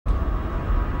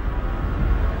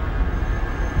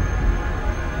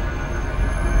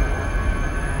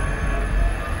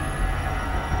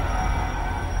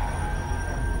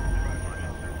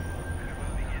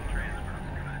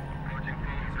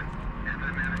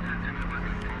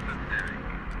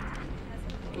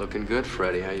Looking good,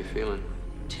 Freddy. How you feeling?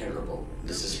 Terrible.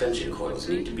 The suspension coils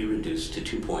need to be reduced to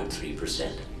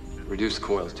 2.3%. Reduced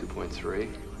coils 2.3.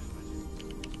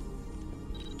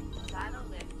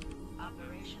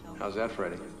 How's that,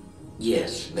 Freddy?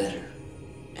 Yes, better.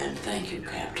 And thank you,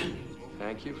 Captain.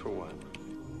 Thank you for what?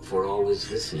 For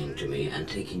always listening to me and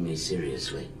taking me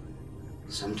seriously.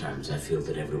 Sometimes I feel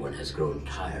that everyone has grown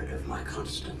tired of my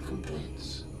constant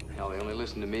complaints. Hell, they only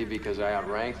listen to me because I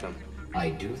outranked them. I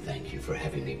do thank you for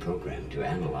having me programmed to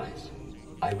analyze.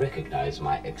 I recognize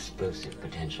my explosive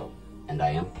potential, and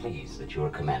I am pleased that you are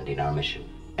commanding our mission,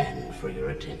 and for your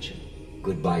attention.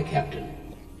 Goodbye,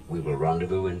 Captain. We will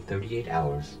rendezvous in 38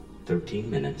 hours, 13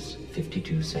 minutes,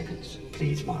 52 seconds.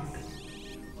 Please mark.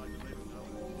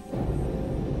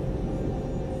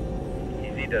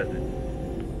 Easy does it.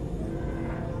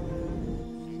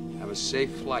 Have a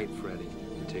safe flight, Freddy.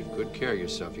 And take good care of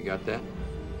yourself. You got that?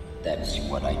 That's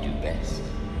what I do best.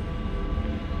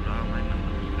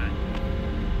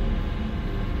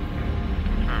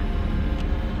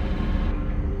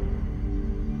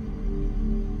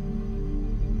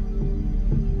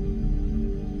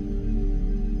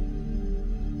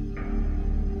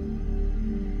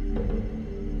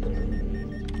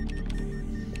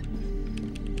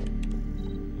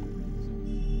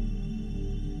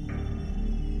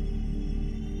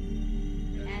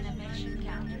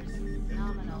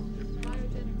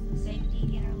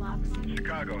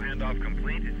 Chicago, handoff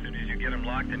complete. As soon as you get them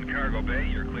locked in cargo bay,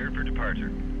 you're cleared for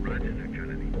departure. Roger that,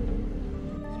 Kennedy.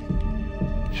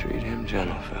 Treat him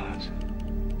gentle, fellas.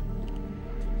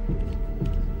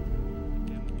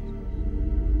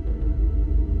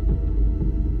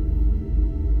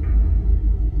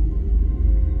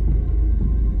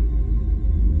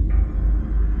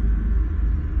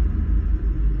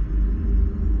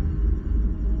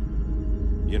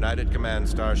 United Command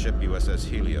Starship USS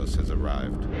Helios has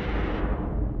arrived.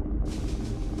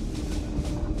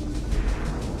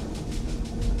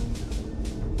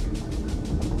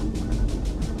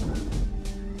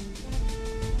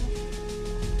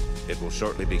 It will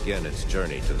shortly begin its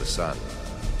journey to the sun.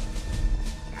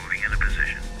 Moving into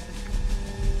position.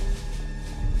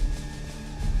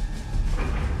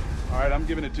 All right, I'm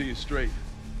giving it to you straight.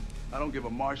 I don't give a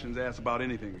Martian's ass about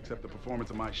anything except the performance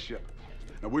of my ship.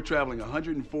 Now, we're traveling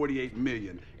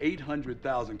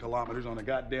 148,800,000 kilometers on a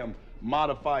goddamn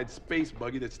modified space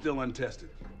buggy that's still untested.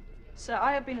 Sir,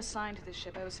 I have been assigned to this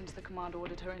ship ever since the command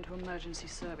ordered her into emergency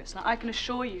service. Now, I can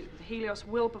assure you the Helios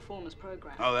will perform as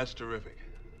programmed. Oh, that's terrific.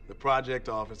 The project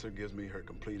officer gives me her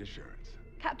complete assurance.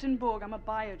 Captain Borg, I'm a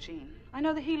biogene. I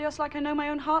know the Helios like I know my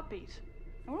own heartbeat.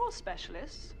 We're all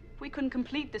specialists. If we couldn't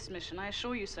complete this mission, I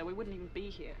assure you, sir, we wouldn't even be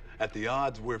here. At the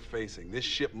odds we're facing, this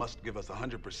ship must give us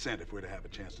 100% if we're to have a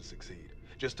chance to succeed.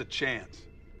 Just a chance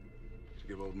to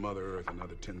give old Mother Earth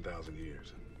another 10,000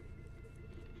 years.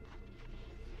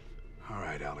 All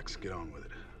right, Alex, get on with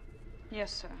it.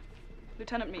 Yes, sir.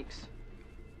 Lieutenant Meeks.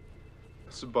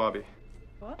 This is Bobby.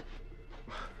 What?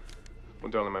 Well,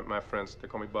 darling, my friends, they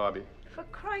call me Bobby. For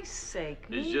Christ's sake,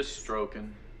 He's Meeks. just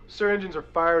stroking. Sir, engines are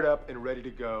fired up and ready to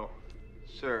go.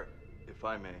 Sir, if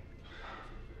I may.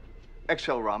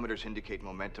 Accelerometers indicate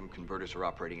momentum converters are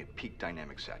operating at peak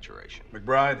dynamic saturation.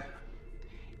 McBride?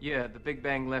 Yeah, the Big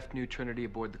Bang left New Trinity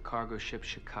aboard the cargo ship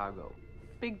Chicago.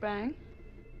 Big Bang?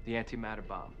 The antimatter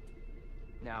bomb.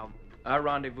 Now, our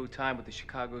rendezvous time with the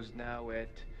Chicago's now at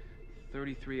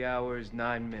 33 hours,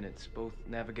 9 minutes. Both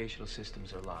navigational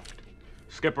systems are locked.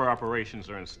 Skipper operations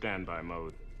are in standby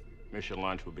mode. Mission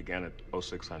launch will begin at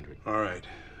 0600. All right.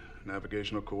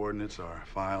 Navigational coordinates are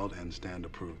filed and stand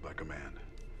approved by command.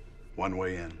 One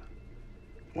way in,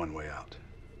 one way out.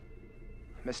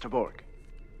 Mr. Borg.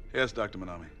 Yes, Dr.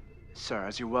 Manami. Sir,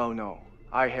 as you well know,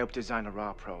 I helped design a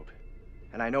Ra probe,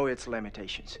 and I know its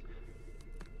limitations.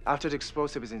 After the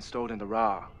explosive is installed in the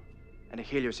Ra, and the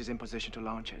Helios is in position to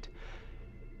launch it,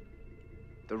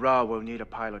 the Ra will need a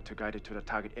pilot to guide it to the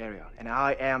target area, and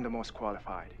I am the most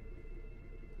qualified.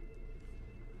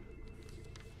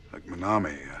 Look,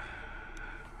 Manami,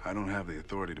 I don't have the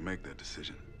authority to make that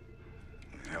decision.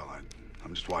 Hell,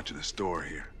 I'm just watching the store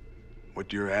here.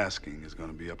 What you're asking is going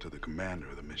to be up to the commander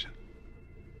of the mission.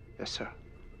 Yes, sir.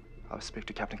 I'll speak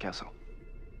to Captain Kessel.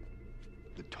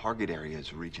 The target area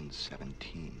is region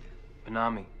 17.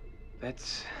 Manami,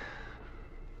 that's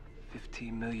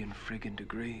 15 million friggin'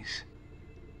 degrees.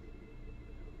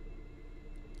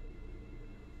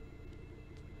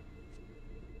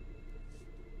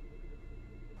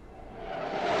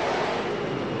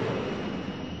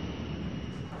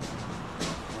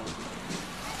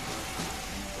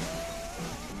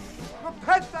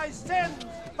 Repent thy sins!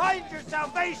 Find your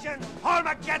salvation!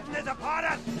 Armageddon is upon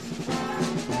us!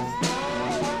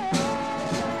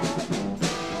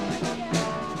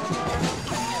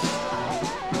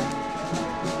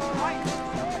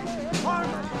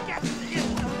 Armageddon is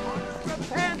upon us!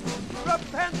 Repent!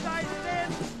 Repent thy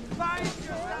sins! Find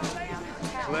your salvation!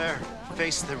 Claire,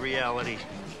 face the reality.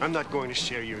 I'm not going to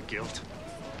share your guilt.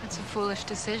 That's a foolish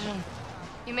decision.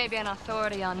 You may be an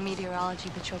authority on meteorology,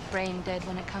 but you're brain dead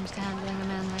when it comes to handling a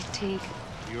man like Teague.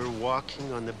 You're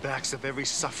walking on the backs of every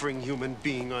suffering human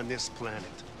being on this planet.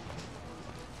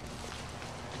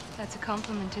 That's a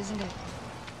compliment, isn't it?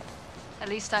 At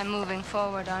least I'm moving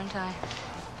forward, aren't I?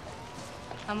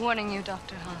 I'm warning you,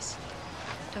 Dr. Haas.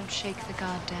 Don't shake the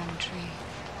goddamn tree.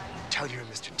 Tell your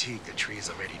Mr. Teague the tree is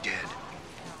already dead.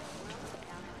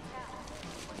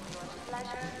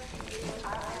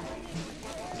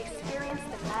 Experience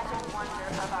the magic wonder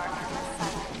of our endless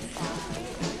science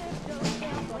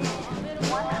and win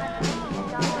 $100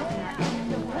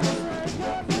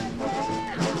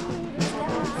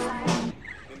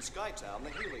 In Skytown, the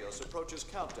Helios approaches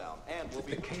countdown and will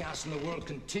be... If the chaos in the world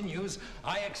continues,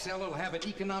 IXL will have an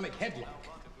economic headlock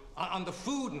on the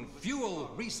food and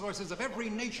fuel resources of every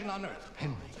nation on Earth.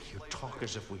 Henry, you talk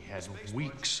as if we had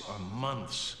weeks or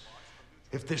months.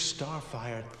 If this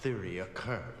Starfire theory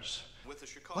occurs,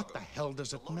 what the hell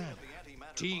does it matter?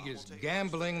 Teague is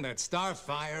gambling that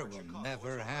Starfire will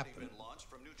never happen.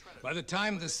 By the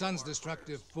time the sun's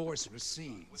destructive force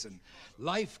recedes and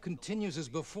life continues as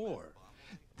before,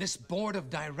 this board of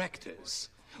directors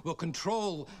will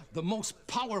control the most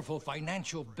powerful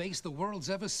financial base the world's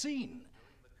ever seen.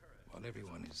 While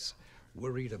everyone is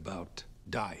worried about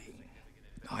dying,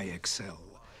 IXL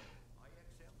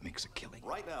makes a killing.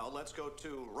 Right now, let's go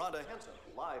to Rhonda Henson,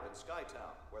 live in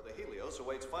Skytown, where the Helios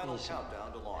awaits final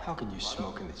countdown to launch. How can you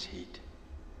smoke in this heat?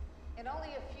 In only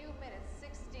a few minutes,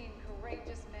 16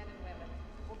 courageous men and women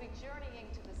will be journeying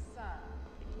to the sun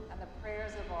and the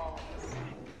prayers of all of us.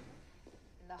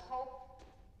 In the hope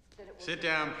that it will Sit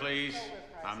down, please.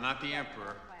 I'm not the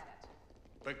Emperor.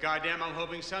 But goddamn, I'm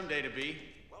hoping someday to be.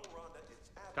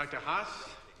 Dr. Haas,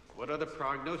 what are the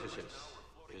prognoses?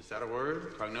 Is that a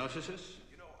word? Prognoses?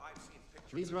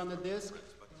 Please run the disc.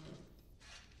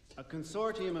 A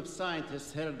consortium of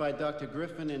scientists headed by Dr.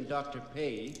 Griffin and Dr.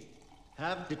 Pei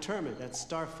have determined that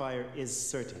Starfire is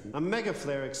certain. A mega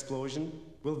flare explosion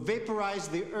will vaporize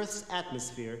the Earth's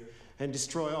atmosphere and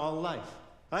destroy all life.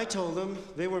 I told them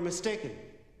they were mistaken.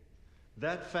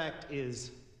 That fact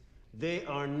is, they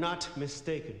are not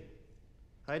mistaken.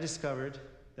 I discovered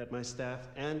that my staff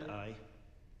and I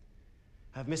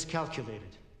have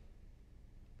miscalculated.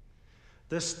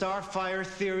 The Starfire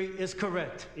theory is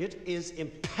correct. It is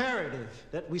imperative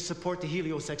that we support the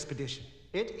Helios expedition.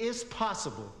 It is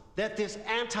possible that this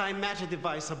antimatter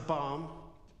device, a bomb,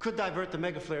 could divert the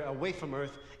megaflare away from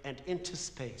Earth and into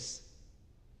space.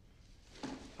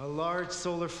 A large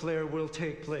solar flare will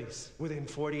take place within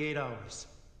 48 hours.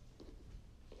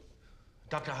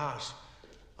 Dr. Haas,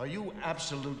 are you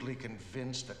absolutely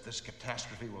convinced that this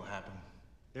catastrophe will happen?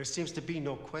 There seems to be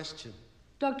no question.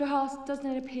 Dr. Haas, doesn't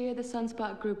it appear the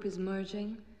Sunspot group is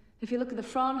merging? If you look at the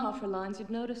Fraunhofer lines, you'd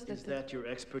notice that... Is that your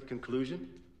expert conclusion?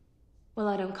 Well,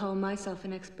 I don't call myself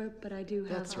an expert, but I do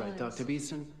have That's right, eyes. Dr.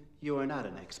 Beeson. You are not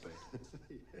an expert.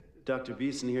 Dr.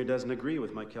 Beeson here doesn't agree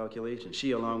with my calculation.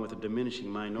 She, along with a diminishing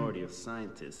minority of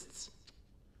scientists.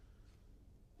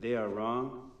 They are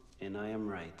wrong, and I am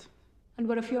right. And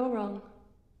what if you're wrong,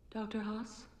 Dr.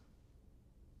 Haas?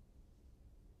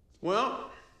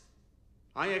 Well,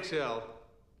 IXL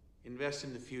invests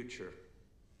in the future,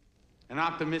 an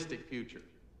optimistic future.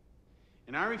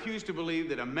 And I refuse to believe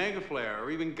that a mega flare, or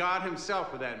even God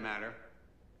himself for that matter,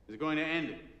 is going to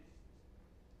end it.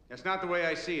 That's not the way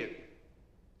I see it.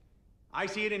 I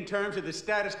see it in terms of the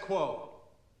status quo.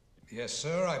 Yes,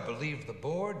 sir, I believe the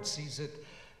board sees it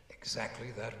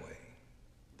exactly that way.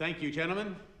 Thank you,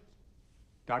 gentlemen.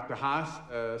 Dr. Haas,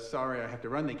 sorry I have to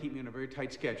run. They keep me on a very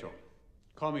tight schedule.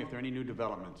 Call me if there are any new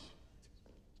developments.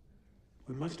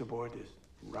 We must abort this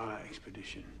Ra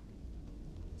expedition.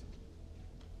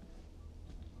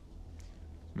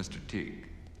 Mr. Teague,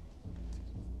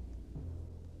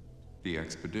 the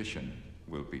expedition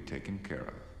will be taken care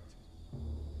of.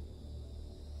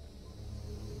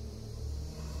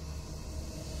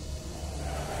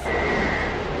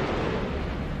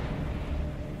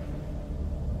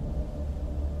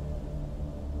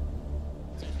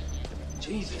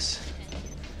 Jesus.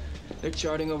 They're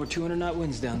charting over 200 knot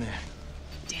winds down there.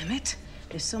 Damn it.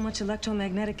 There's so much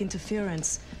electromagnetic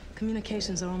interference.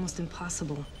 Communications are almost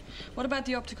impossible. What about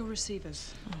the optical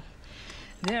receivers? Oh.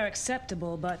 They're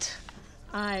acceptable, but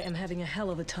I am having a hell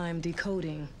of a time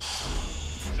decoding.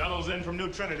 Fellows in from New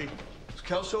Trinity. Is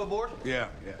Kelso aboard? Yeah.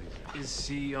 Is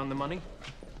he on the money?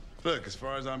 Look, as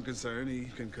far as I'm concerned, he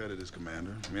can cut it as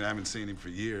commander. I mean, I haven't seen him for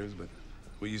years, but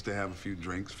we used to have a few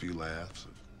drinks, a few laughs,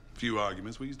 a few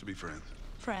arguments. We used to be friends.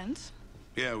 Friends?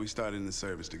 Yeah, we started in the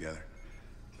service together.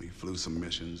 We flew some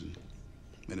missions, and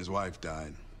then his wife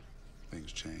died.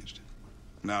 Things changed.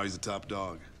 Now he's a top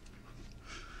dog.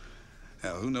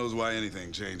 Hell, who knows why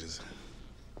anything changes?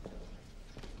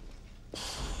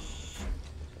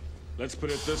 Let's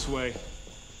put it this way.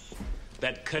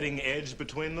 That cutting edge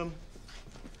between them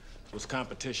was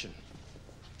competition.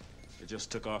 It just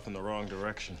took off in the wrong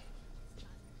direction.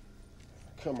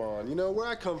 Come on, you know, where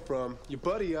I come from, you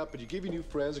buddy up and you give your new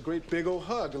friends a great big old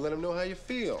hug and let them know how you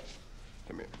feel.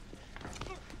 Come here.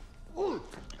 Ooh,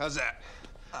 how's that?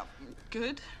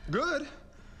 Good. Good?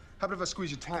 How about if I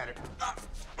squeeze you tighter?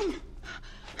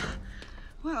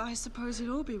 Well, I suppose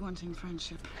you'd all be wanting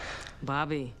friendship.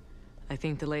 Bobby, I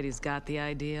think the ladies got the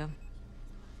idea.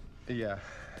 Yeah.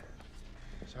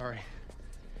 Sorry.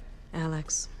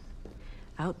 Alex,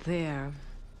 out there,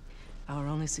 our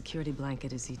only security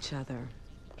blanket is each other.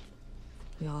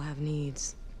 We all have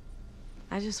needs.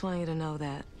 I just want you to know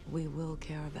that we will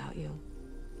care about you.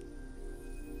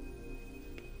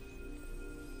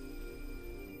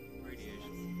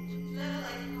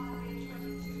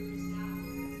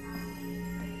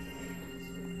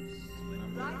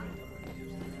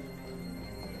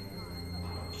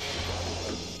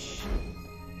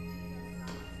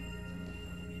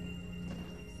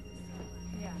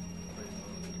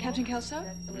 Captain Kelso?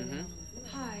 Mm-hmm.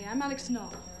 Hi, I'm Alex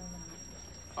Knoll.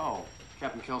 Oh,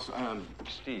 Captain Kelso.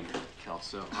 Steve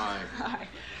Kelso. Hi. Hi.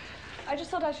 I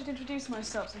just thought I should introduce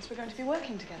myself since we're going to be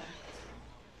working together.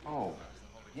 Oh,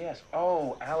 yes.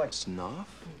 Oh, Alex Knopf?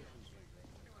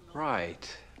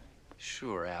 Right.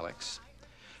 Sure, Alex.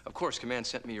 Of course, Command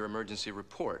sent me your emergency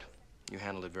report. You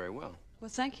handled it very well. Well,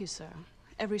 thank you, sir.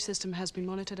 Every system has been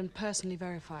monitored and personally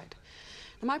verified.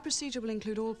 Now, my procedure will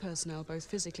include all personnel, both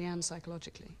physically and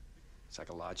psychologically.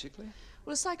 Psychologically?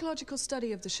 Well, a psychological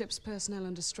study of the ship's personnel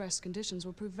under stress conditions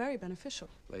will prove very beneficial.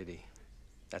 Lady,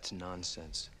 that's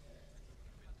nonsense.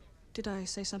 Did I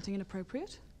say something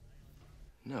inappropriate?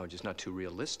 No, just not too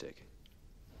realistic.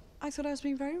 I thought I was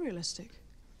being very realistic.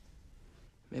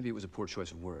 Maybe it was a poor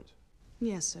choice of words.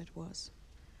 Yes, sir, it was.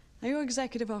 Now, your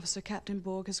executive officer, Captain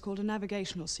Borg, has called a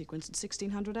navigational sequence at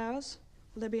 1600 hours.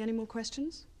 Will there be any more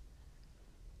questions?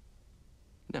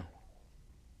 No.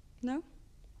 No?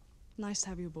 Nice to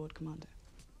have you aboard, Commander.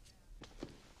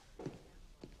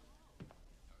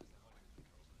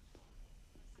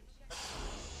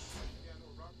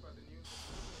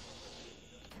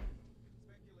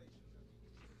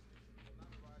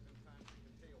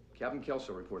 Captain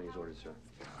Kelso reporting his orders, sir.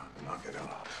 Knock it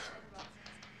off.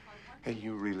 Hey,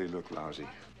 you really look lousy.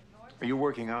 Are you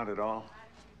working out at all?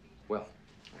 Well,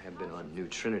 I have been on New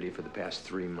Trinity for the past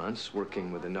 3 months,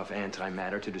 working with enough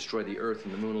antimatter to destroy the Earth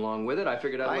and the Moon along with it. I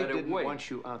figured I'd let it wait. I didn't want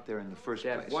you out there in the first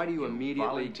Dad, place. why do you immediately...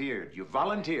 volunteered. You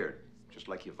volunteered. Just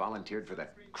like you volunteered for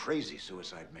that crazy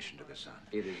suicide mission to the sun.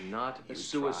 It is not a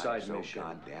suicide mission. So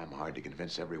goddamn hard to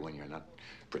convince everyone you're not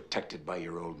protected by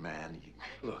your old man.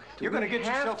 Look, you're going to get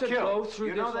yourself killed. Go through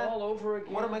you know this that? all over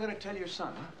again? What am I going to tell your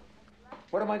son, huh?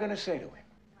 What am I going to say to him?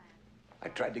 I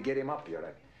tried to get him up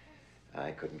here.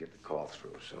 I couldn't get the call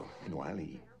through, so meanwhile,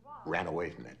 he ran away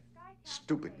from that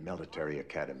stupid military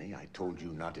academy I told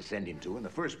you not to send him to in the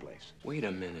first place. Wait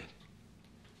a minute.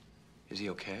 Is he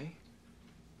okay?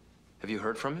 Have you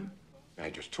heard from him? I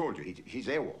just told you, he's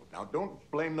AWOL. Now, don't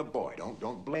blame the boy.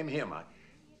 Don't blame him. I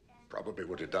probably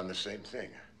would have done the same thing.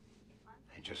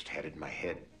 I just had it in my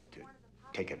head to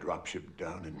take a dropship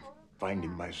down and find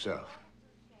him myself.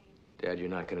 Dad, you're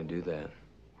not going to do that.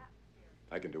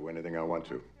 I can do anything I want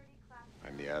to.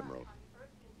 I'm the Admiral.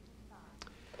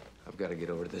 I've got to get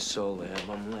over to the Sol Lab.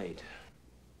 I'm late.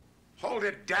 Hold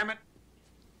it, damn it!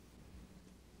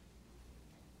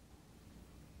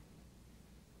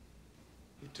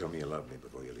 You tell me you love me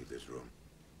before you leave this room.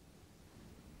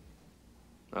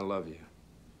 I love you.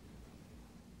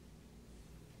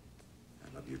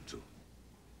 I love you too.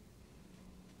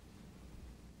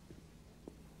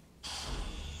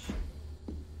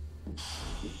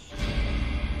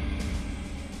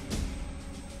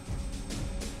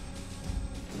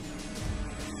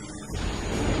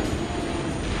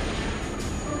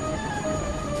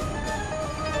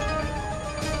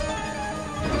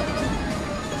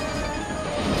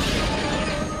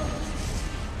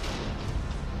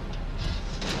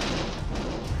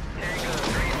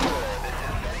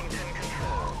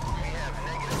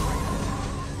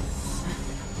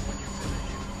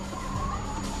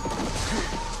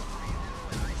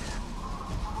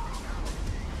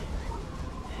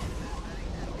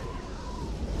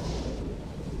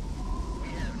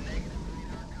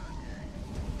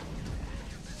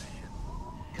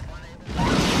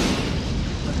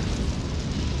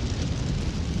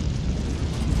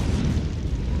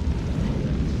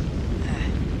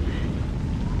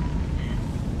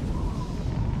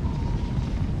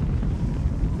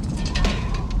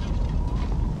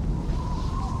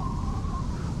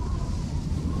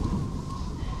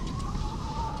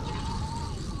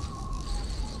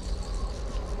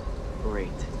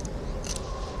 Great.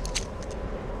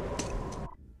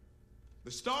 The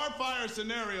Starfire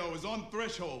scenario is on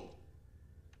threshold.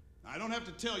 I don't have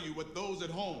to tell you what those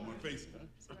at home are facing.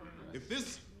 If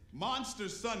this monster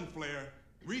sun flare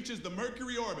reaches the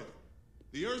Mercury orbit,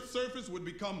 the Earth's surface would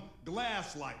become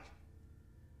glass-like.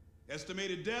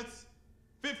 Estimated deaths,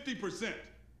 50%.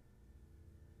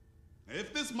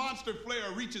 If this monster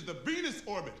flare reaches the Venus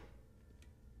orbit,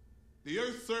 the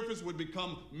Earth's surface would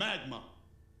become magma.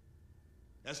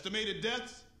 Estimated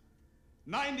deaths,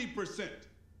 90%.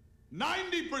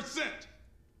 90%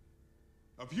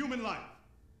 of human life.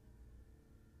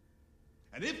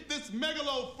 And if this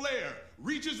megalo flare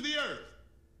reaches the Earth,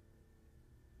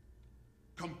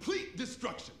 complete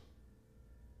destruction.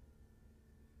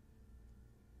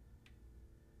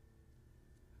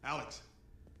 Alex.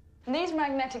 And these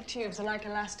magnetic tubes are like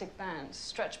elastic bands.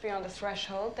 Stretched beyond a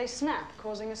threshold, they snap,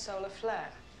 causing a solar flare.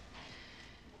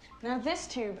 Now, this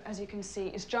tube, as you can see,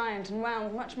 is giant and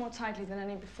wound much more tightly than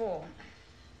any before.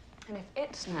 And if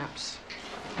it snaps,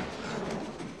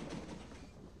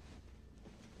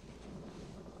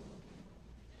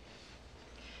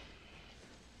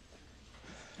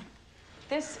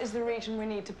 this is the region we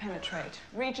need to penetrate,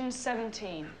 region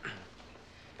 17.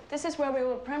 This is where we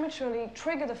will prematurely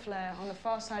trigger the flare on the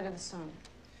far side of the sun.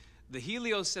 The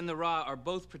Helios and the Ra are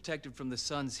both protected from the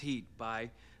sun's heat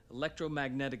by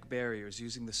electromagnetic barriers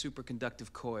using the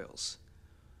superconductive coils.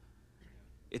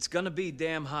 It's gonna be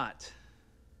damn hot.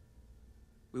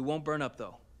 We won't burn up,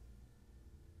 though.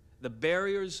 The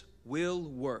barriers will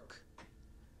work.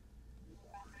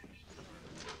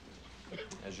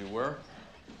 As you were?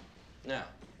 Now,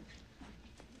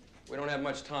 we don't have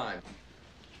much time.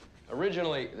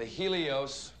 Originally, the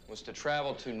Helios was to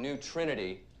travel to New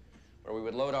Trinity, where we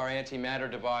would load our antimatter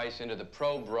device into the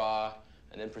probe Ra,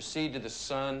 and then proceed to the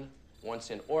sun. Once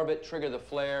in orbit, trigger the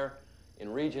flare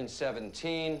in region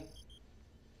 17,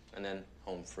 and then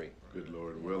home free. Good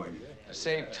Lord willing. To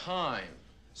save time,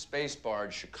 space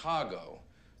barge Chicago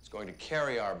is going to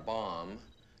carry our bomb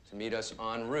to meet us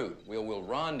en route. We'll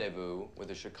rendezvous with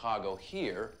the Chicago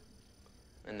here,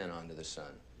 and then on to the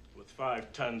sun. With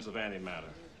 5 tons of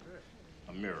antimatter.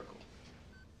 A miracle.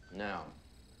 Now,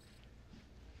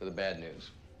 for the bad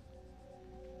news.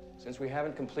 Since we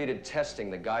haven't completed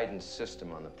testing the guidance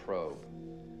system on the probe,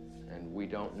 and we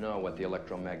don't know what the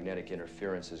electromagnetic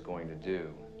interference is going to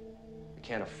do, we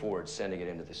can't afford sending it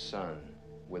into the sun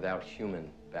without human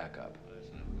backup.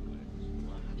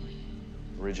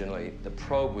 Originally, the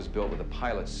probe was built with a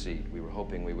pilot's seat. We were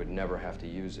hoping we would never have to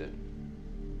use it.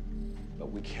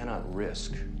 But we cannot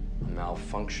risk a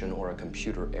malfunction or a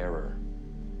computer error.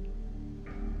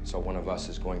 So one of us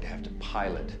is going to have to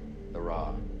pilot the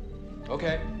Ra.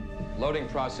 Okay, loading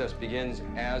process begins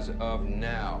as of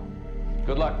now.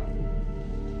 Good luck.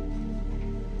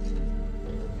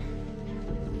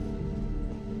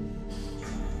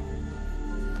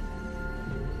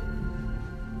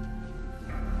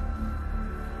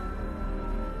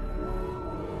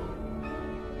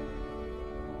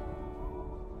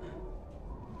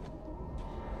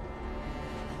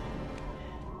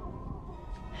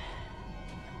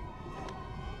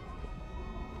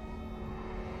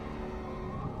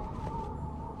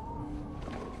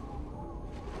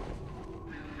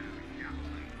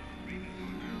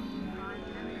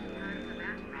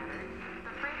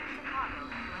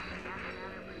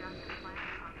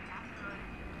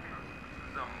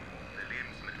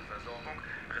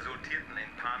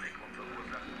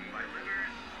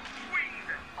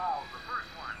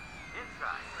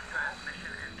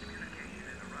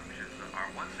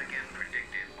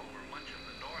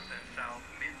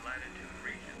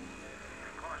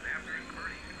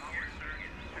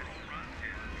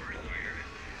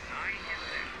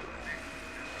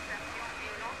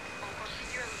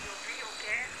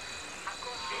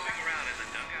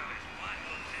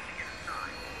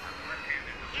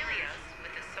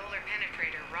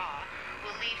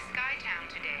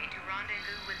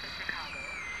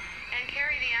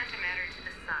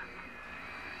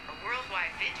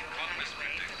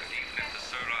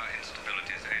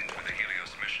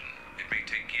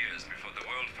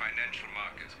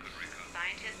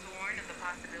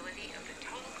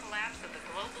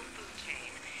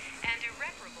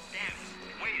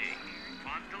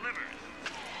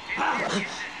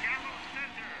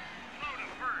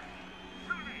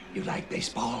 You like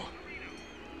baseball?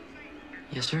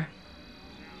 Yes, sir.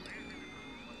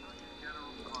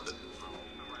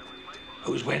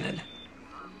 Who's winning?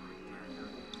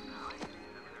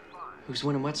 Who's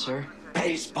winning what, sir?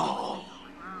 Baseball.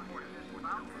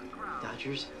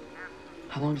 Dodgers?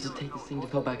 How long does it take this thing to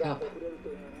fill back up?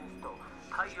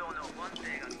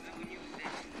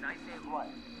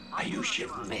 Are you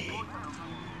shitting me?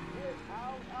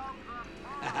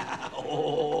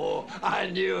 Oh, I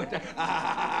knew it.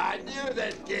 I knew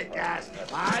that kick-ass.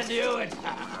 I knew it.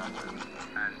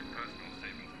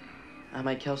 I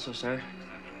might kill so, sir.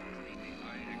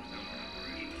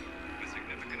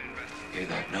 Hear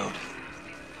that note?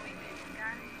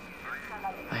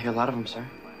 I hear a lot of them, sir.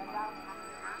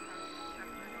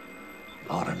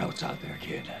 A lot of notes out there,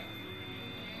 kid.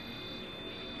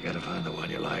 You gotta find the one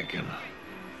you like and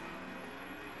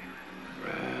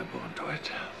grab onto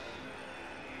it.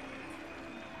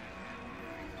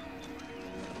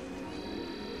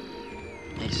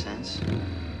 Makes sense.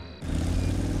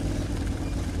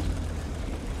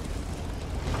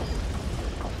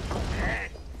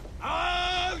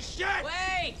 Oh, shit!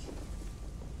 Wait!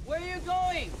 Where are you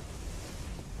going?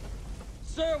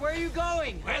 Sir, where are you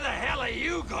going? Where the hell are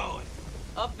you going?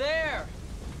 Up there.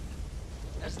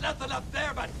 There's nothing up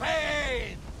there but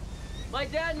pain! My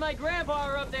dad and my grandpa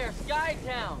are up there,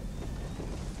 Skytown.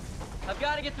 I've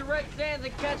got to get to Red Sands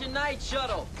and catch a night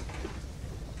shuttle.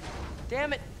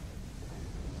 Damn it.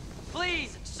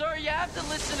 Please, sir, you have to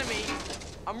listen to me.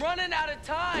 I'm running out of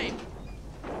time.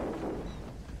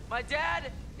 My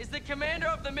dad is the commander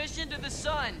of the mission to the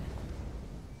sun.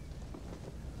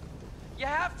 You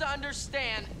have to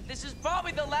understand, this is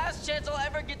probably the last chance I'll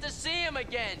ever get to see him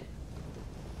again.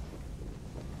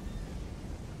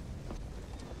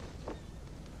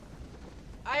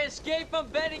 I escaped from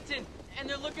Bennington, and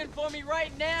they're looking for me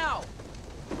right now.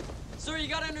 Sir, you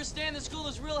gotta understand the school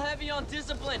is real heavy on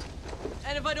discipline.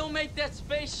 And if I don't make that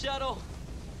space shuttle,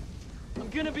 I'm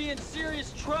gonna be in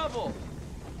serious trouble.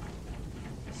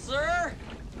 Sir?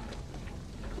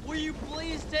 Will you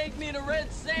please take me to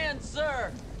Red Sands,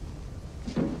 sir?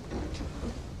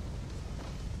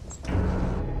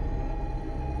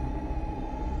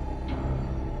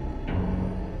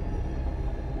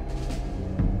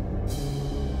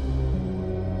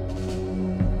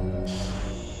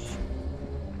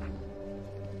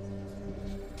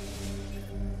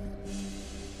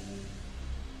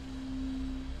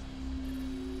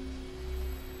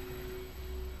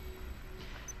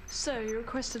 Sir, you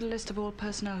requested a list of all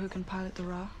personnel who can pilot the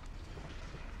Ra.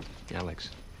 Alex,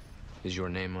 is your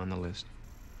name on the list?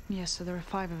 Yes, sir, there are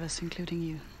 5 of us, including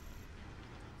you.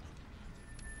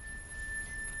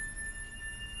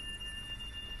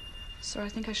 Sir, I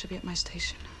think I should be at my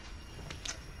station.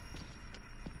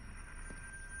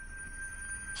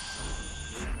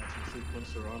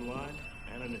 Sequencer online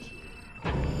and initiated.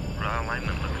 Raw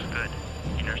alignment looks good.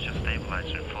 Inertia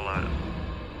stabilizer full out.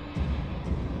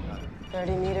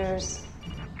 30 meters.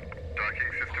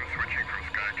 Docking system switching from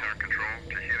Sky Tower control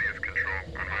to Helios control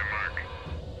on my mark.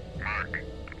 Mark.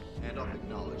 Handoff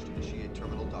acknowledged. Initiate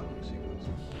terminal docking sequence.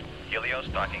 Helios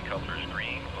docking couplers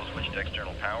green. Will switch to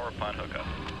external power upon hookup.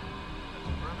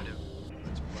 Affirmative.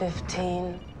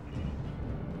 15.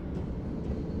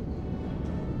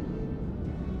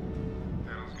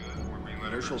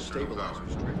 Inertial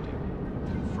stabilizers drifting.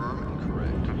 Confirm and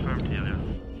correct. Confirmed,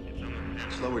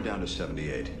 Helios. Slow her down to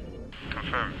 78.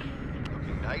 Confirmed.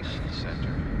 Looking nice and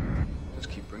centered. Just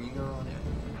keep bringing her on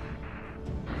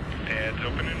in. Pads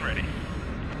open and ready.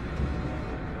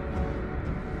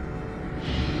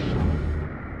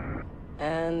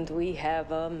 And we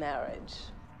have a marriage.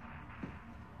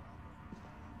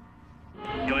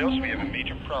 Helios, we have a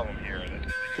major problem here.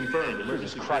 Confirmed.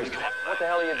 Emergency. Christ. What the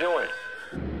hell are you doing?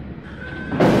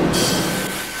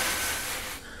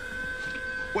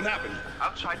 What happened?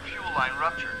 Outside fuel line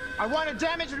ruptured. I want a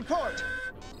damage report.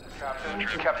 Captain, we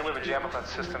have a jam up on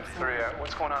System 3.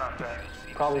 What's going on up there?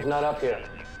 Problem's not up here.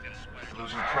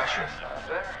 Losing pressure. Up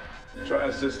there? Try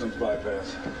a systems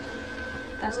bypass.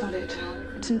 That's not it.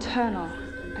 It's internal.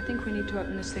 I think we need to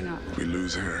open this thing up. We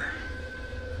lose her.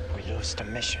 We lose the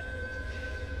mission.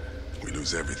 We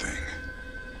lose everything.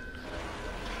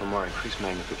 Omar, increase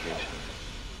magnification.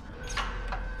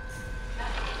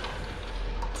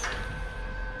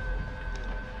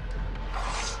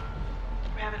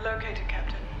 We have it located,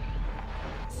 Captain.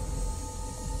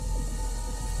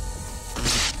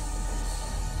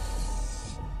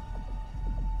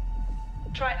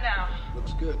 Try it now.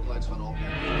 Looks good. Lights on all.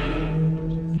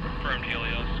 Confirmed,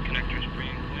 Helios. Connectors free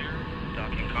and clear.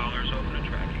 Docking collars open and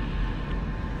tracking.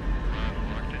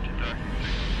 Locked into docking.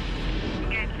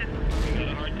 Got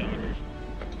a hard dock.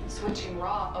 Switching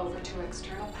Ra over to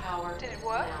external power. Did it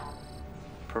work? Now.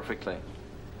 Perfectly.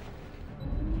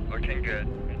 Looking good.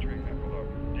 Entering envelope.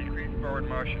 Decrease forward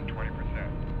motion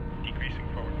 20%. Decreasing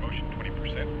forward motion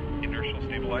 20%. Inertial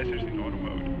stabilizers in auto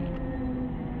mode.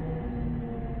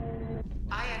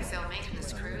 IXL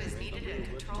maintenance crew is needed at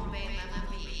Control Bay Level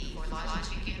B for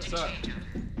launching interchange.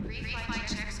 Pre-flight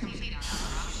checks complete.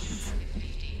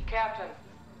 Captain,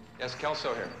 Yes,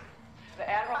 Kelso here. the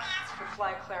Admiral asked for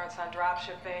flight clearance on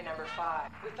Dropship Bay number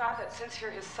 5. We thought that since you're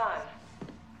his son...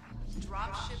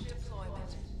 Dropship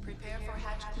deployment. Prepare for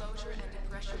hatch closure and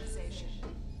depressurization.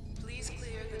 Please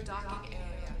clear the docking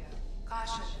area.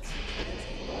 Caution.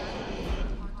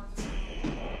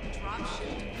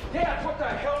 Dropship. Dad, what the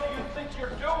hell do you think you're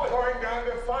doing? Going down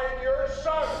to find your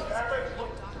son, damn it!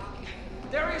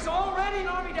 There is already an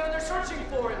army down there searching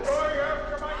for him. Going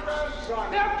after my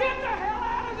grandson. Now get the hell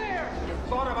out of there! You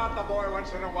thought about the boy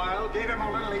once in a while, gave him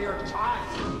a little of your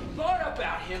time. Thought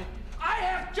about him? I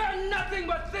have done nothing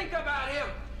but think about him.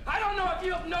 I don't know if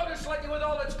you've noticed lately with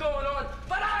all that's going on,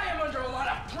 but I am under a lot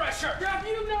of pressure. Have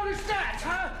you noticed that,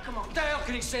 huh? Come on, what the hell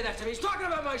can he say that to me? He's talking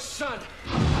about my son.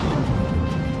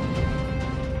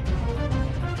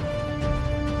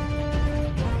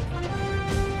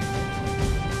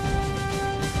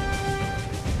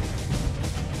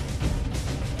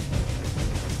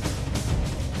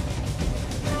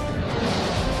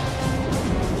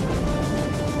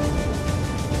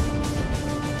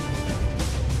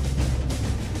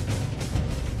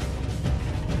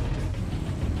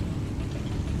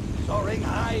 Soaring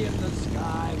high in the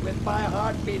sky, with my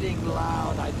heart beating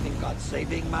loud, I think God's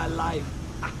saving my life.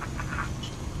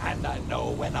 And I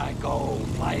know when I go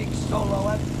flying solo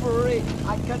and free,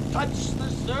 I can touch the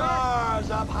stars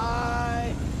up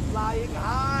high, flying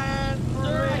high and free.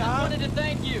 Sir, I just wanted to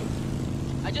thank you.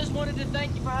 I just wanted to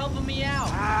thank you for helping me out.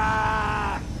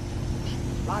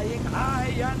 Flying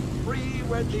high and free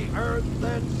where the earth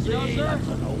and sea. You know, sir? That's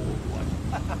an old one.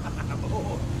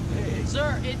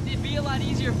 Sir, it'd be a lot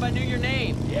easier if I knew your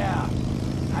name. Yeah,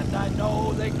 and I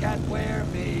know they can't wear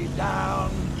me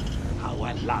down. How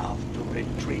I love to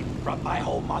retreat from my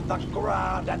home on the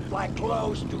ground and fly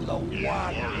close to the water. You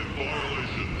are in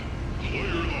violation. Clear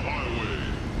the highway.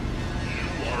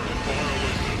 You are in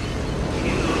violation.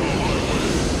 Clear the highway.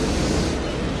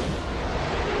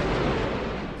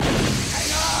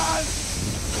 Hang on!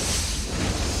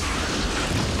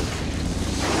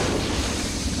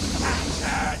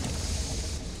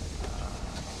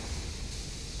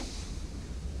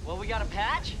 Well, we got a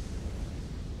patch?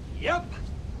 Yep,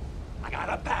 I got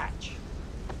a patch.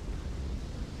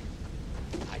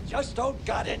 I just don't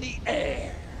got any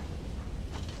air.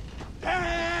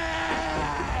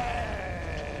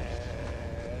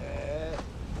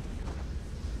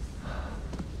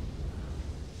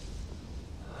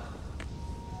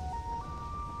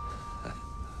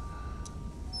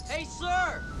 Hey,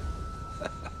 sir!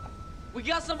 We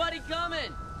got somebody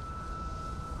coming!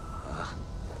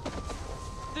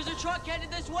 There's a truck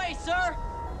headed this way, sir!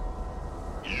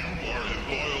 You are in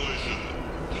violation.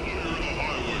 Clear the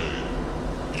highway.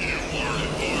 You are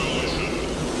in violation.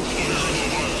 Clear the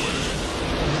highway.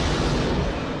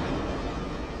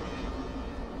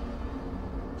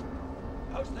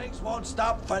 Those things won't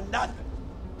stop for nothing.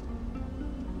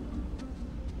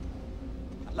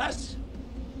 Unless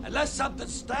something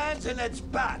stands in its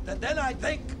path, and then I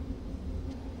think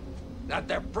that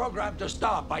they're programmed to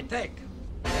stop, I think.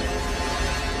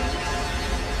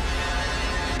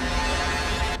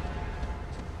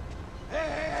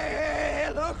 Hey,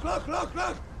 look!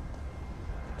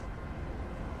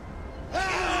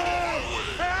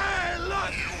 Hey,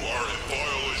 look! You are in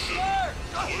violation. Sir!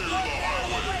 Clear the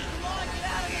highway. Come on, get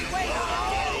out of the way! You are in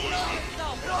violation.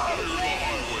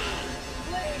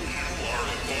 Clear the highway. You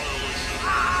are in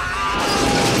violation.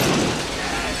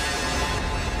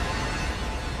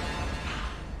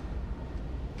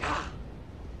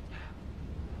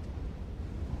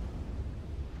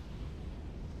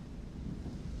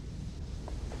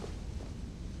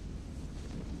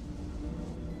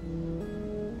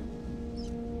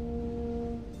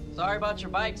 Sorry about your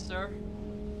bike, sir.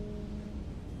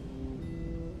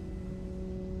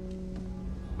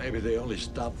 Maybe they only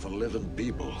stop for living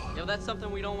people. Yo, that's something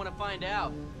we don't want to find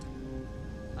out.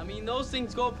 I mean, those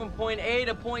things go from point A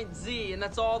to point Z, and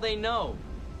that's all they know.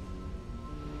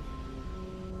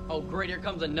 Oh, great, here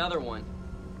comes another one.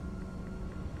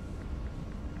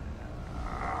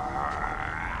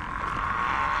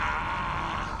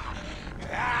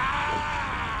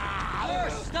 Sir,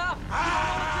 stop! What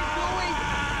are you doing?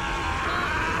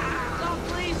 Stop,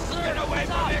 please, sir! Get away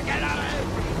from me! Get out of here!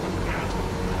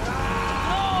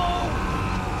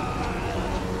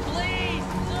 Please,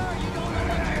 sir, you don't know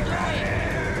what you're doing!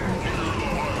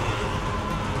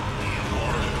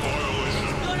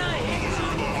 He's gonna hit you!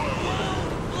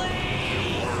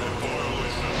 Please!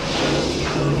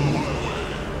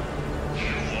 You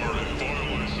are in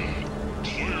violation.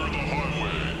 Clear the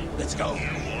highway. Let's go. You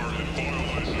are in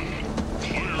violation.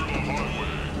 Clear the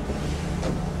highway.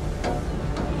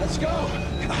 Let's go!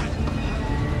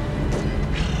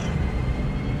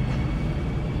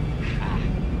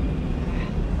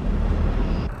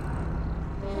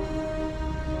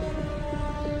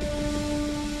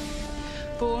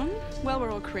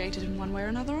 created in one way or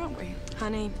another, aren't we?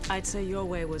 Honey, I'd say your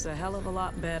way was a hell of a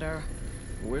lot better.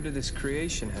 Where did this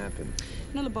creation happen?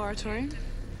 In a laboratory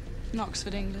in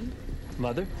Oxford, England.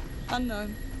 Mother?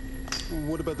 Unknown.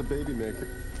 What about the baby maker?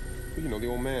 You know, the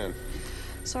old man.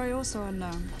 Sorry, also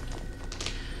unknown.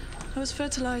 I was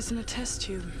fertilized in a test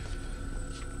tube.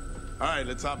 All right,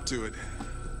 let's hop to it.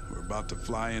 We're about to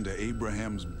fly into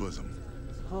Abraham's bosom.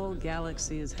 The whole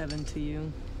galaxy is heaven to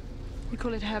you. You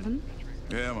call it heaven?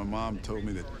 Yeah, my mom told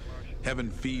me that heaven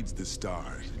feeds the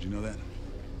stars. Did you know that?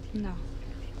 No.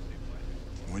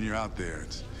 When you're out there,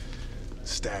 it's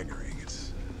staggering.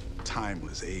 It's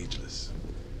timeless, ageless.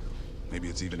 Maybe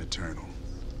it's even eternal.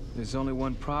 There's only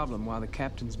one problem. While the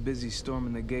captain's busy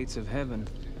storming the gates of heaven,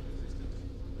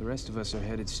 the rest of us are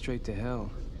headed straight to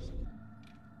hell.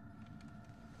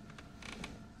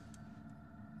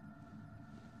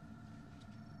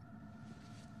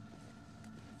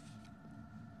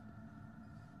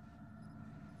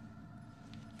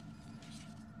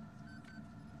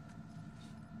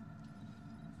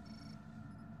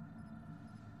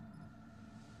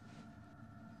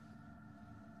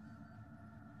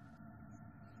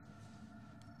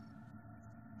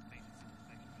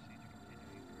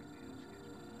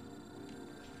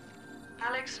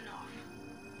 Alex Knopf,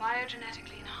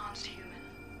 biogenetically enhanced human.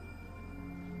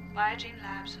 Biogene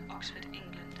Labs, Oxford,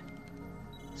 England.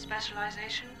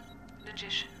 Specialization,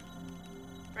 logician.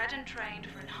 Bred and trained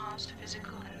for enhanced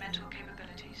physical and mental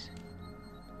capabilities.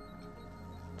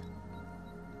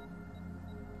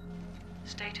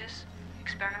 Status,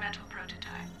 experimental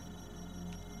prototype.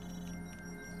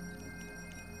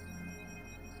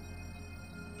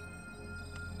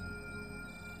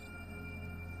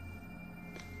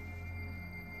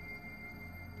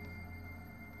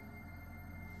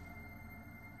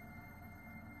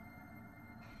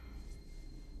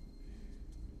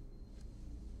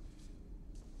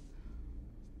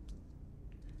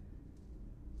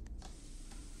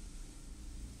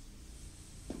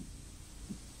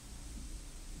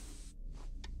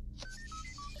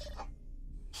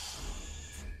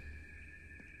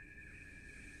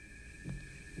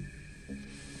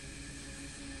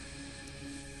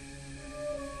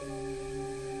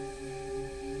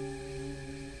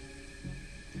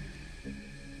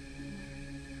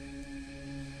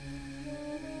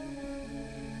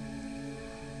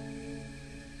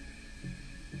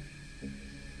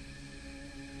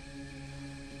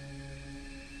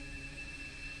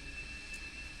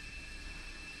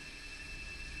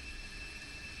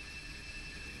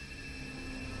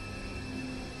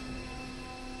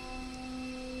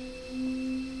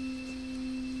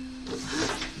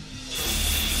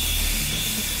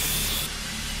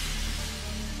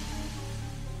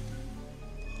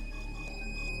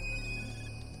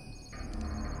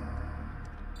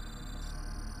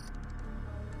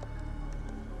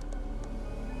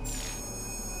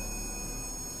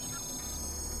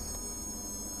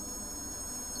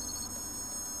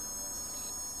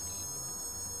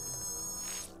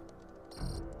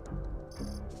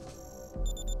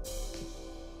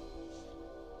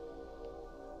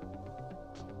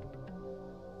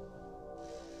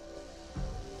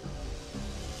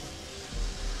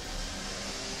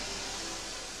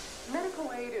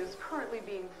 Medical aid is currently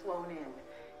being flown in.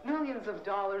 Millions of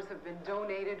dollars have been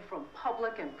donated from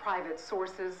public and private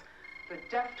sources. The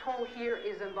death toll here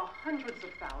is in the hundreds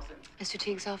of thousands. Mr.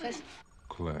 Teague's office?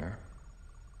 Claire,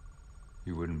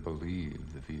 you wouldn't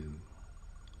believe the view.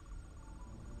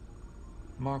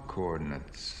 Mark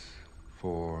coordinates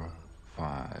 4,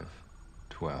 5,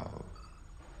 12,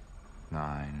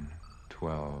 9,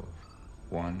 12,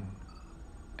 1,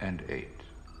 and 8.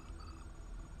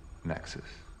 Nexus.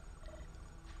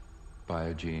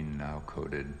 Biogene now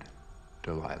coded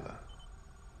Delilah.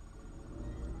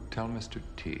 Tell Mr.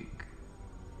 Teague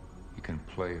he can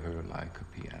play her like a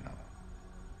piano.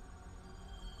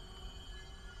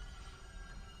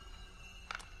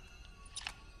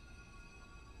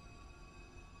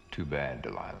 Too bad,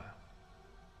 Delilah.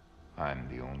 I'm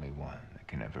the only one that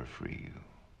can ever free you.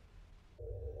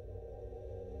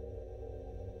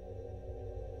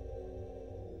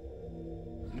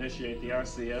 Initiate the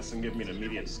RCS and give me an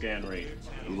immediate scan rate.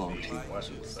 Long T.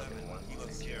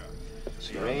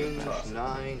 Range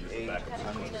 9-8.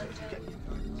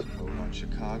 Hold on,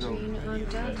 Chicago. On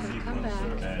Delta, come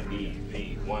back. At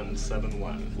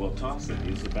EV171. We'll toss it.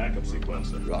 Use the backup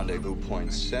sequencer. Rendezvous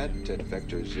point set at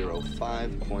vector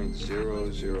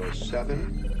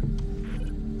 05.007.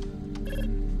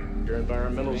 Your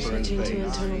environmentals are in Switching to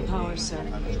phase. internal power set,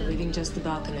 leaving just the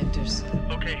bow connectors.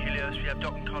 Okay, Helios, we have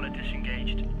Doc and Connor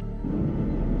disengaged.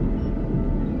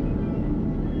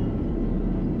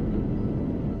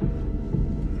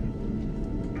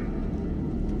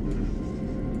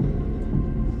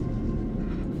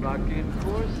 Lock in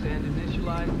course and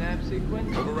initialize nav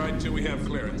sequence. Override until we have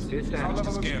clearance. Establish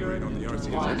the scan rate on the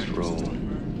RCS. Let's roll.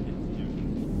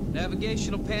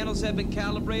 Navigational panels have been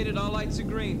calibrated. All lights are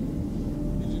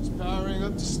green. Engines powering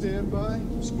up to standby.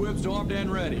 Squibs armed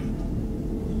and ready.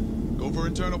 Go for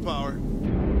internal power.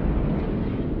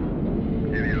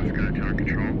 Helios, Skytown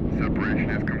Control. Separation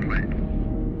is complete.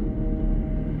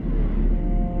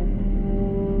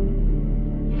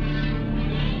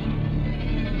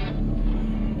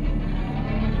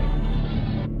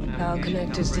 Power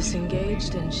connector's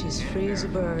disengaged and she's free as a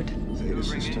bird. Data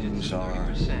systems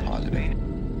are positive.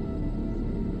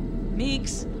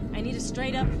 Meeks, I need a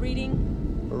straight-up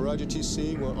reading. Roger,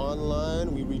 TC. We're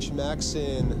online. We reach max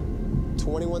in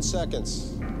 21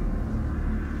 seconds.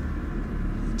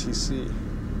 TC,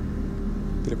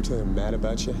 did I ever tell you I'm mad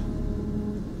about you?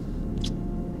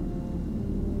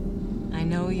 I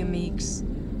know you, Meeks.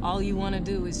 All you want to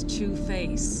do is chew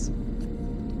face.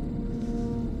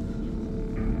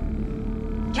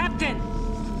 Captain!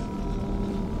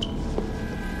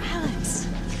 Alex,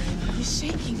 you're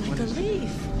shaking like a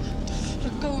leaf.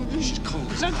 Let go of me. She's cold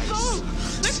as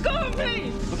ice. Let go of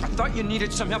me! Look, I thought you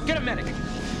needed some help. Get a medic.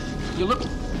 You look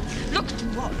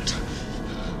What?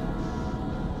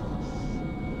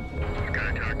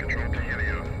 Skytown Control to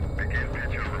Helios. Begin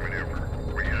pitch over maneuver.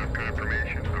 We have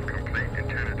confirmation of complete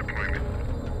antenna deployment.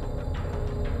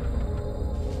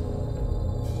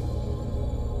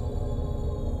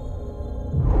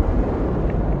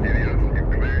 Helios,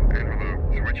 you've cleared envelope.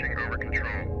 Switching over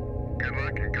control. Good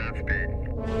luck and Godspeed.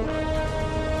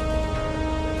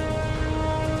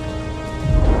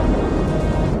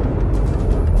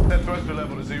 Set thruster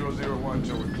level to 001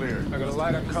 till we're clear. I got a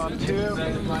light on comm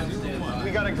 2.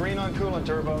 We got a green on coolant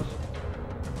turbos.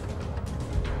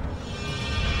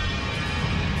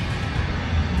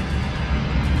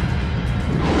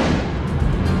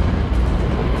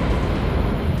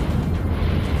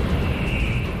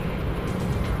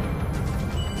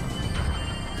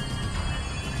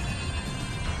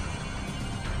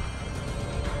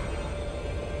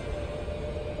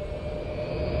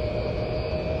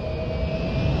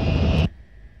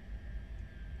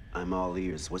 I'm all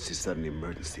ears. What's your sudden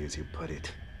emergency, as you put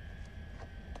it?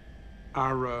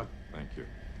 Our, Thank you.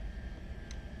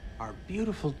 Our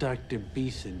beautiful Dr.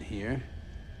 Beeson here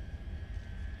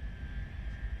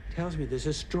tells me there's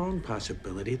a strong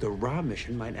possibility the Ra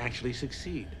mission might actually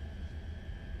succeed.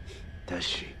 Does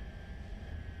she?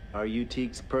 Are you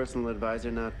Teague's personal advisor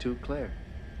now too, Claire?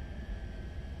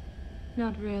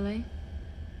 Not really.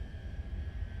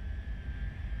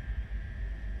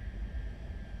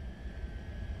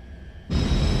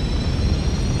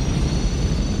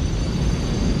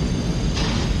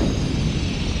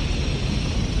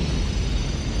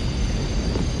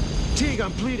 Teague,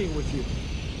 I'm pleading with you.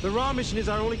 The Ra mission is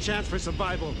our only chance for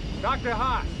survival. Dr.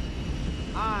 Haas,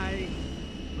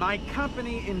 my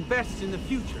company invests in the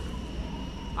future.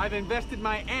 I've invested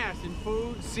my ass in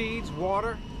food, seeds,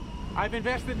 water. I've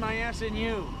invested my ass in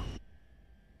you.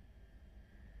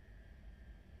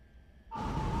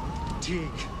 Teague,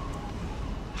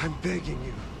 I'm begging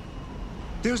you.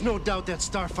 There's no doubt that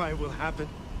Starfire will happen.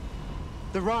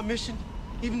 The Ra mission,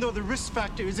 even though the risk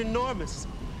factor is enormous,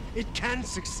 it can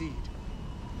succeed.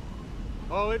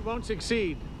 Oh, it won't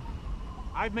succeed.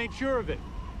 I've made sure of it.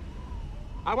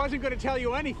 I wasn't going to tell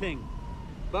you anything,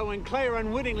 but when Claire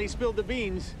unwittingly spilled the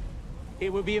beans,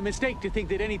 it would be a mistake to think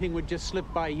that anything would just slip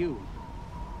by you.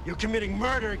 You're committing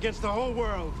murder against the whole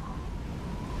world.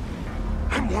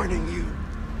 I'm warning you.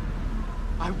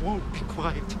 I won't be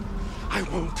quiet. I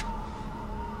won't.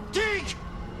 Teague!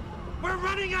 We're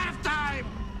running out of time!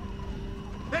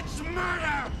 It's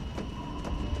murder!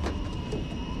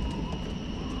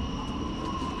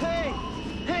 Hey!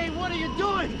 Hey, what are you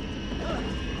doing?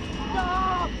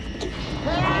 Stop!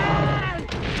 Hey!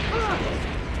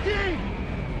 Deke!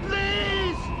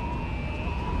 Please!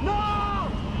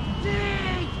 No!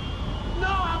 Deke! No,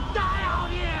 I'll die out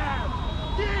here!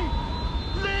 Deke!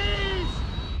 Please!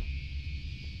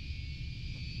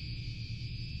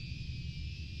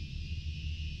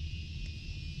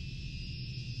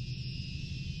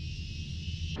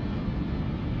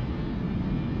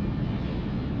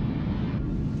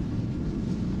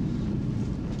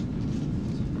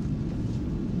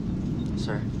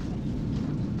 Sir.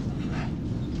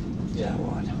 Yeah,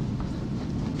 what?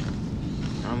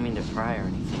 I don't mean to pry or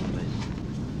anything, but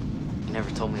you never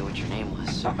told me what your name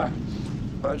was.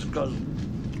 That's because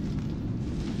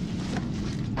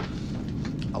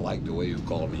I like the way you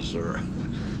call me, sir.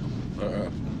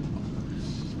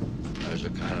 There's a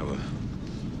kind of a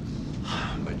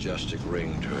majestic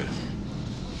ring to it.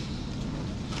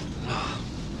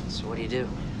 So what do you do?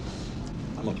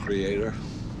 I'm a creator.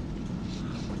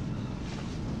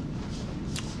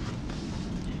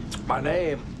 My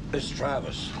name is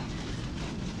Travis.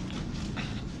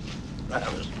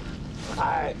 Travis.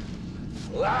 I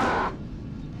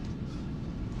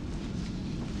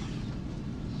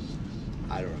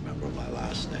don't remember my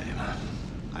last name.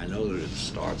 I know that it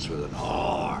starts with an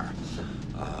R.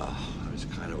 It's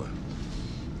kind of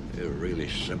a really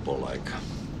simple, like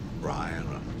Brian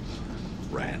or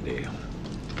Randy.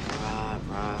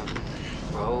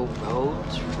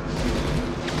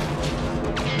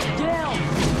 Down!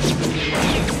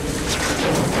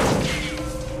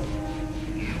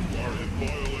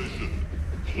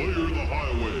 Clear the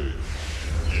highway.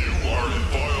 You are in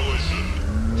violation.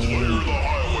 Clear the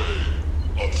highway.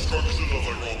 Obstruction of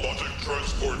a robotic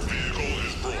transport vehicle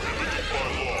is prohibited by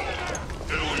law.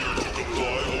 Failure to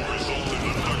comply will result in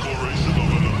the declaration of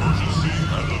an emergency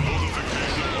and the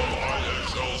notification of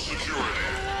IXL security.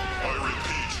 I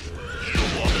repeat, you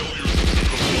are failure to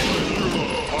comply. Clear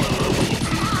the highway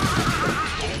will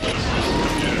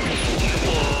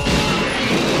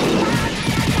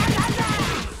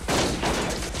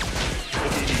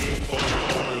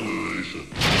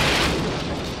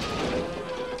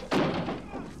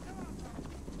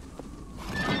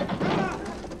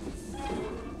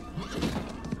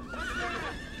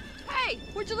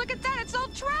Would you look at that? It's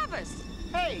old Travis.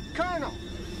 Hey, Colonel.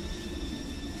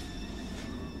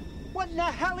 What in the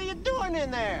hell are you doing in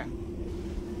there?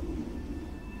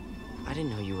 I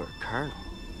didn't know you were a colonel.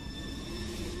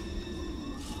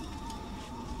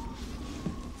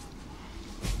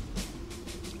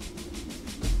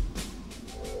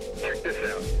 Check this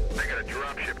out. I got a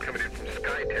dropship coming in from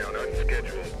Skytown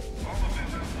unscheduled.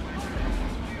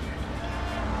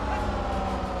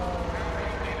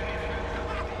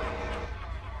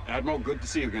 Admiral, good to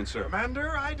see you again, sir.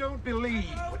 Commander, I don't believe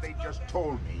what they just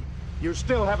told me. You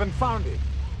still haven't found it.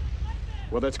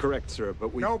 Well, that's correct, sir,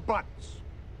 but we... No buts.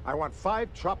 I want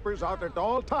 5 choppers out at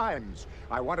all times.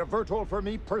 I want a vertol for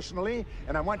me personally,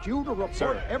 and I want you to report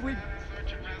Sir, every...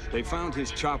 They found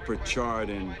his chopper charred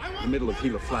in the middle of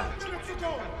Gila Flat.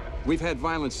 We've had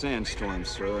violent sandstorms,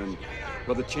 sir, and,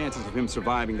 well, the chances of him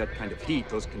surviving that kind of heat,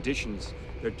 those conditions,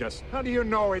 they're just... How do you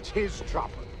know it's his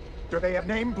chopper? Do they have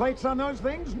nameplates on those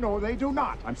things? No, they do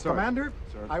not. I'm sorry. Commander,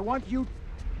 Sir. I want you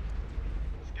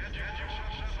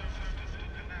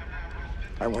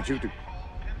to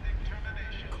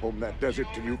comb that desert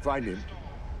till you find him.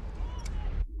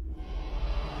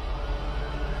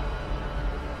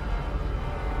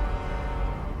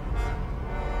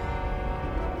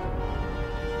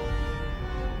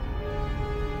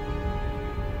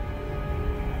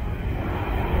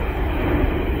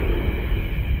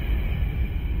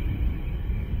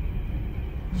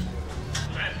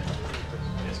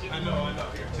 I know.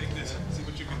 Here, take this. See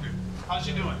what you can do. How's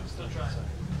she doing? Still trying.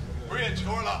 Bridge,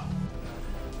 Orla.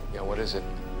 Yeah, what is it?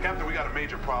 Captain, we got a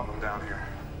major problem down here.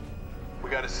 We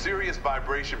got a serious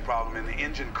vibration problem in the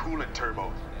engine coolant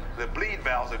turbos. The bleed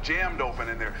valves are jammed open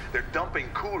and they're dumping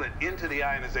coolant into the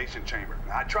ionization chamber.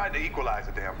 I tried to equalize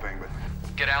the damn thing, but...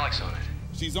 Get Alex on it.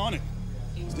 She's on it.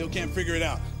 Still can't figure it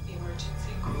out.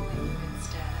 Emergency cooling unit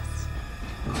status.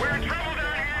 We're in trouble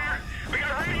down here. We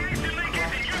got radiation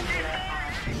leakage and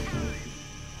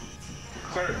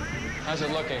Sir. How's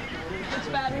it looking? It's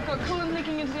bad. We've got coolant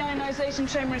leaking into the ionization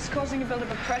chamber. It's causing a buildup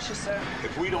of pressure, sir.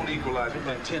 If we don't equalize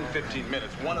within 10-15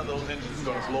 minutes, one of those engines is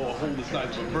going to blow a hole the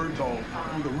size of a bird dome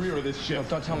through the rear of this ship.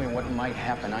 Don't tell me what might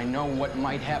happen. I know what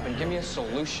might happen. Give me a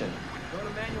solution.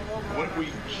 What if we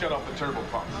shut off the turbo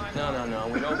pumps? No.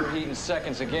 We'd overheat in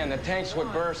seconds again. The tanks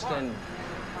would burst and...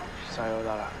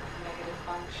 Sayonara. Negative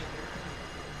function.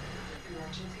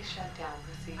 Emergency shutdown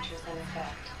procedures in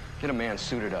effect. Get a man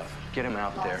suited up. Get him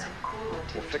out there.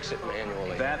 We'll fix it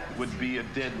manually. That would be a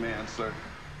dead man, sir.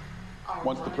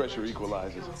 Once the pressure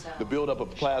equalizes, the buildup of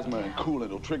plasma and coolant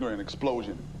will trigger an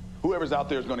explosion. Whoever's out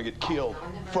there is going to get killed,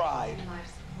 fried.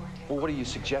 Well, what do you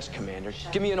suggest, Commander?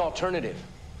 Give me an alternative.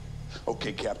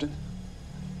 Okay, Captain.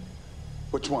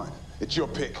 Which one? It's your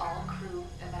pick. All crew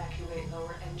evacuate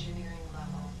lower engineering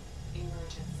level.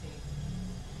 Emergency.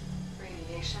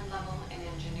 Radiation level in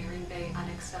engineering bay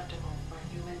unacceptable for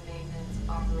human maintenance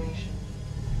operation.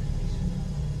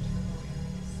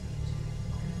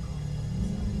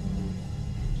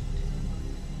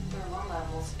 Thermal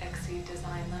levels exceed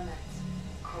design limits.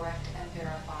 Correct and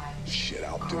verify. Shit,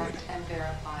 I'll do it. Correct and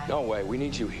verify. No way. We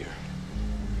need you here.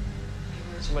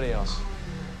 Somebody else.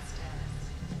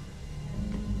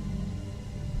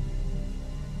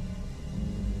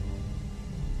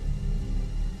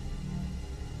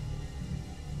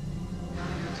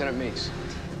 Lieutenant Meeks.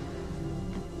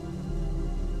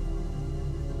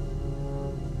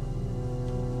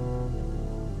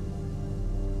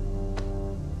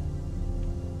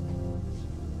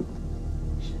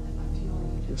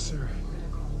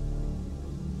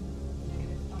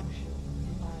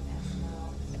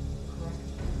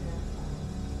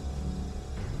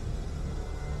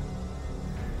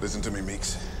 Listen to me,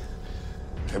 Meeks.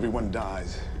 Everyone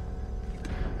dies.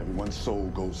 Everyone's soul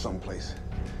goes someplace.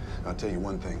 I'll tell you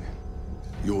one thing.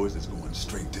 Yours is going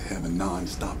straight to heaven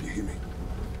non-stop, you hear me?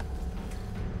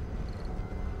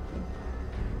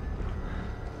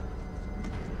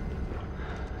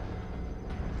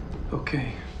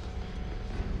 Okay.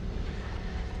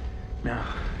 Now,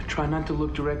 try not to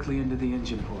look directly into the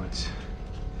engine ports.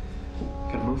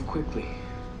 Gotta move quickly.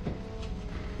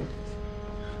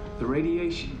 The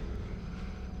radiation.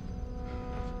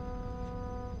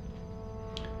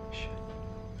 Shit.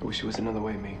 I wish there was another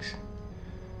way, Meeks.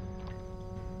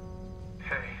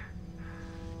 Hey.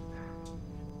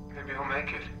 Maybe he'll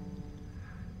make it.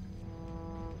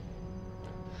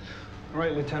 All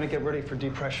right, Lieutenant, get ready for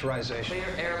depressurization.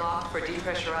 Clear airlock for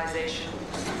depressurization.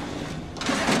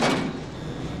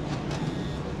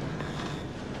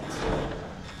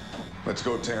 Let's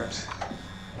go, Terrence.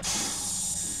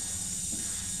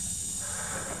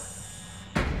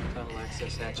 Tunnel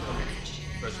access hatch open.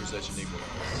 Pressurization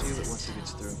equalized. Seal it once it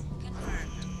gets through.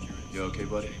 You okay,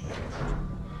 buddy?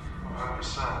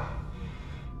 100%.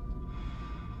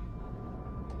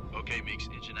 Okay, Meeks.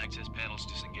 Engine access panels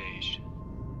disengaged.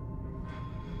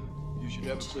 You should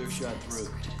have a clear shot through.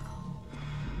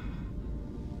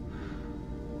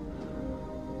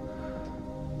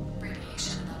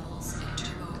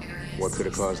 What could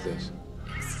have caused this?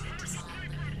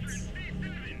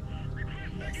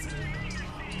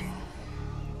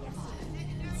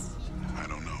 I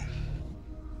don't know.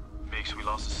 Meeks, we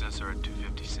lost the sensor at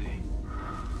 250C.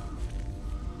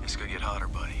 It's gonna get hotter,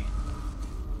 buddy.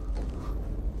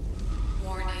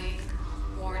 Warning.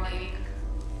 Warning.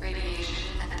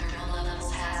 Radiation and thermal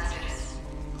levels hazardous.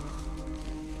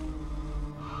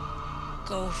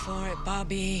 Go for it,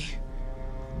 Bobby.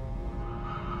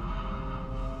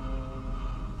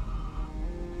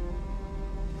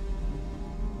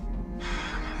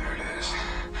 There it is.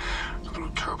 The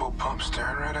little turbo pump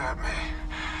staring right at me.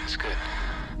 It's good.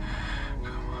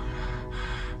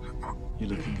 You're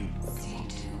looking good.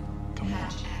 Come on.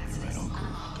 You're right on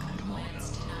course. Come on now.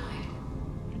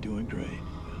 You're doing great.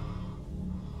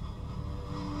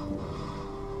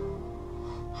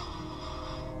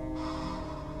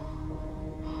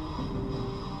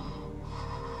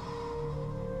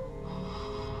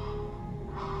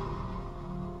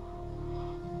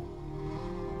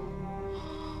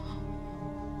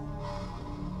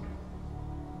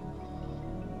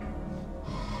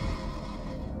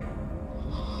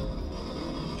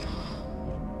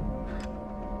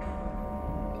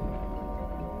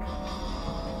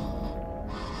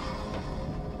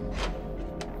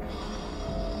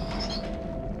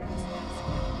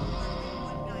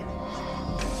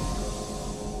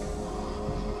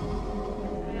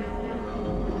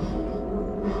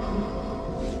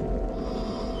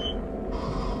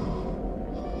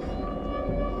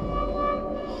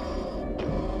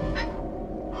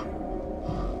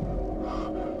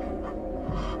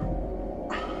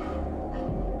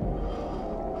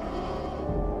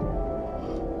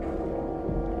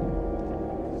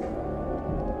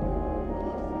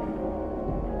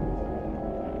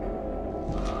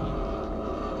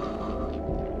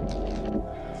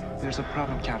 There's a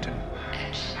problem, Captain.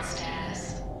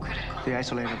 The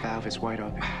isolator valve is wide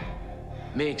open.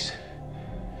 Meeks,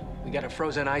 we got a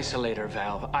frozen isolator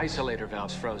valve. Isolator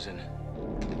valve's frozen.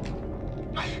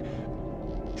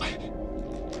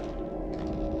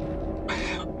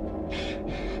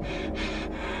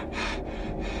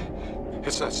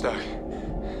 It's not stuck.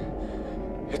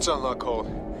 It's on lock hold.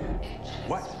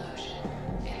 What?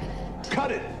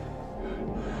 Cut it!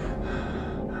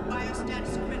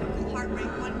 Biostatus critical. Heart rate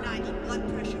 190. Blood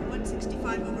pressure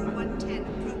 165/110.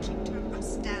 Approaching terminal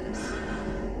status.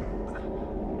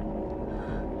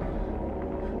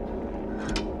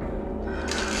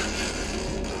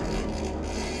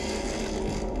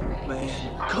 Man,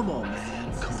 come on,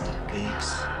 man. Come on, Meeks.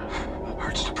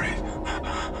 Hurts to breathe.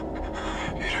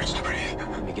 It hurts to breathe.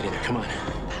 Let me get in there. Come on.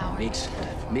 Meeks.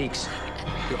 Meeks.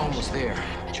 You're almost there.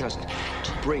 Just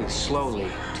breathe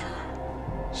slowly.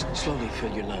 Slowly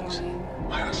fill your lungs.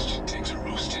 My oxygen tanks are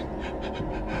roasting.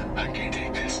 I can't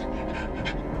take this.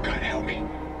 God help me.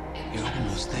 You're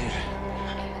almost there.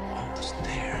 Almost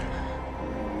there.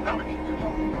 Help me.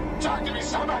 Talk to me,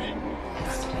 somebody.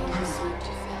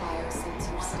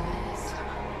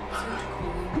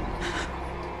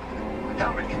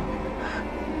 Help me.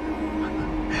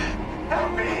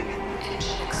 Help me.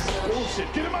 Bullshit.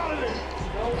 Get him out of there.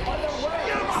 No other way.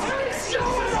 Get him out of there. Get him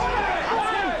out of there. Oh,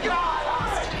 God.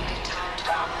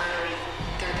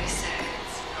 30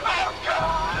 seconds. Oh,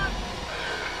 God.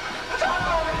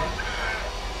 Help me.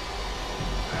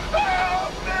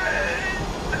 Help me.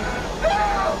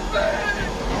 Help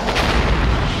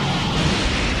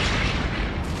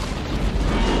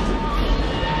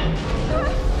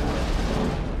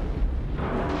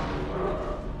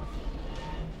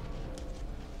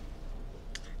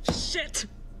shit!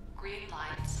 Green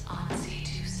lights on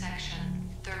C2 section.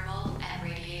 Thermal and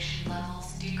radiation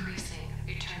levels decreasing.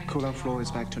 Returning Coolant flow is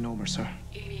back to normal, sir.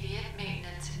 Immediate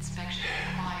maintenance inspection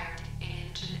required in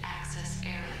engine access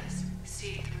areas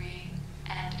C3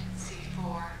 and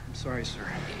C4. I'm sorry, sir.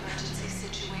 Emergency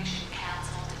situation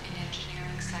canceled in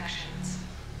engineering sections.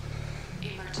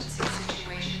 Emergency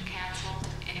situation canceled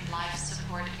in life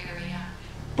support area.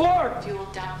 Board! Fuel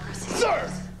dump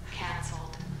procedures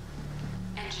canceled.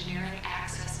 Engineering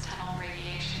access tunnel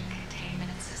radiation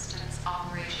containment systems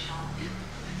operational.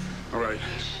 All right.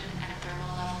 Radiation and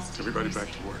thermal levels Everybody back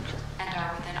decreasing to work. and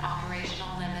are within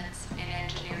operational limits in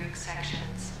engineering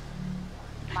sections.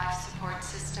 Life support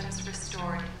systems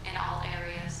restored in all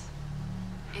areas.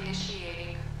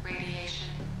 Initiating radiation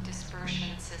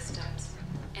dispersion systems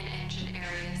in engine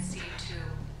area C2.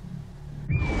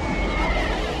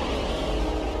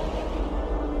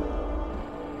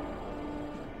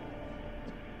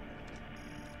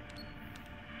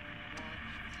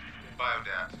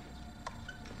 Biodat.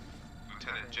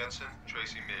 Lieutenant Jensen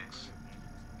Tracy Miggs.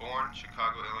 Born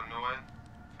Chicago, Illinois,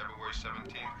 February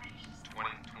 17th,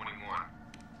 2021.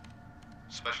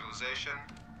 Specialization,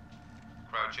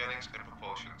 cryogenics and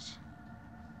propulsions.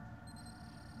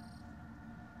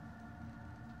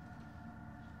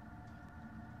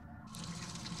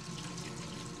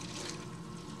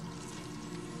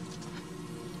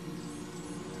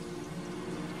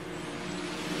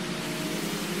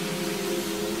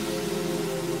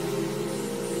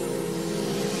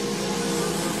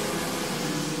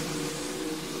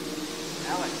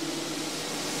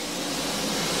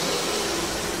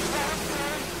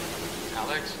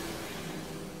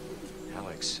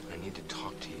 Alex, I need to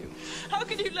talk to you. How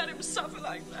can you let him suffer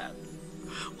like that?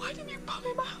 Why didn't you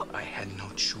pull him out? I had no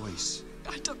choice.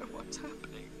 I don't know what's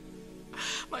happening.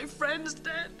 My friend's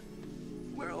dead.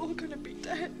 We're all gonna be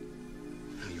dead.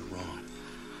 No, you're wrong.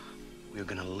 We're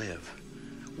gonna live.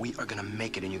 We are gonna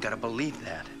make it, and you gotta believe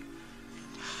that.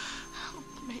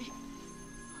 Help me.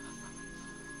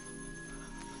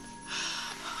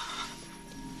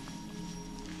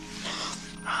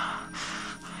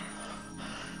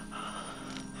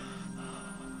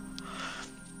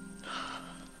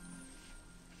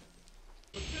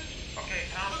 Okay,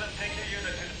 Thompson, take your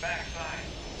unit to the backside.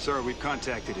 Sir, we've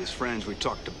contacted his friends. We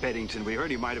talked to Beddington. We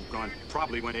heard he might have gone,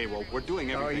 probably went AWOL. We're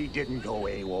doing everything. No, he didn't go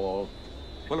AWOL.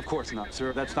 Well, of course not,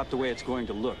 sir. That's not the way it's going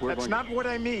to look. That's not what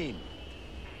I mean.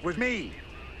 With me.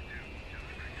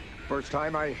 First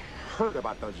time I heard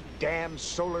about those damn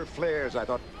solar flares, I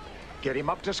thought, get him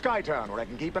up to Skytown where I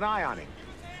can keep an eye on him.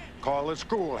 Call the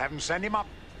school, have him send him up.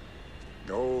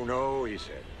 No, no, he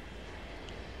said.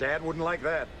 Dad wouldn't like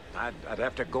that. I'd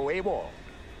have to go AWOL.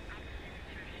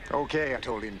 Okay, I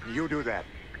told him, you do that.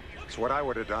 It's what I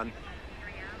would have done.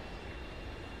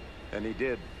 And he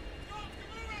did.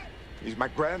 He's my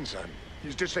grandson.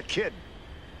 He's just a kid.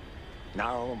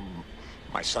 Now,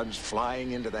 my son's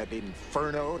flying into that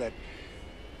inferno, that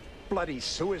bloody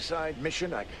suicide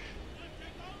mission.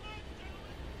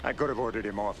 I could have ordered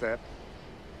him off that.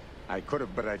 I could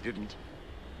have, but I didn't.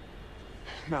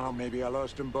 Now, maybe I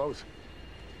lost them both.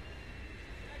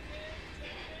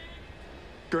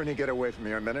 Gurney, get away from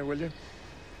me a minute, will you?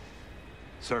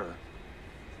 Sir,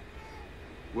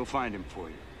 we'll find him for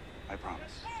you. I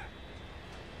promise.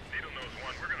 Needle Nose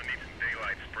 1, we're gonna need some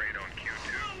daylight sprayed on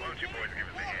Q2. Why don't you boys give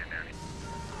us a hand down here?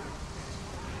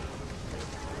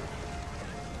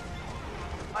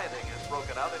 Rioting has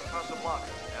broken out in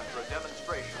Casablanca after a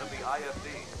demonstration of the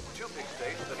IFD. Tupik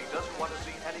states that he doesn't want to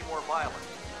see any more violence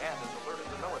and has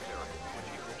alerted the military, which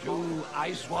he will Two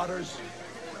ice waters.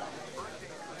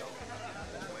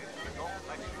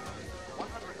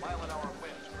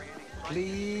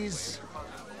 Please.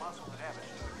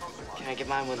 Can I get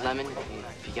mine with lemon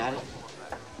if you got it?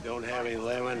 Don't have any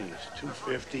lemon. It's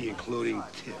 $2.50, including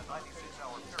tip.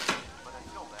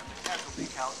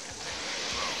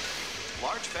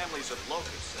 Large families of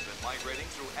locusts have been migrating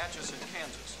through Atchison,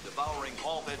 Kansas, devouring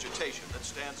all vegetation that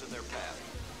stands in their path.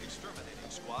 Exterminating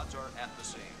squads are at the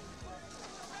scene.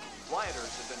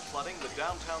 Rioters have been flooding the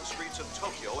downtown streets of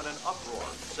Tokyo in an uproar,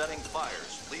 setting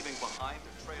fires, leaving behind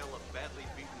a trail of badly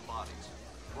beaten bodies.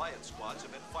 Riot squads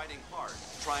have been fighting hard,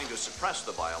 trying to suppress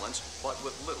the violence, but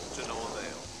with little to no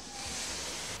avail.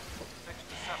 600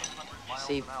 to 700 miles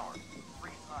See, an hour,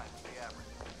 3 times the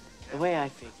average. the way I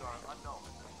think, Are unknown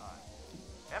at this time.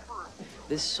 Emperor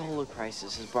this solar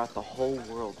crisis has brought the whole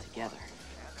world together.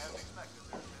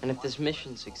 And if this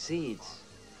mission succeeds,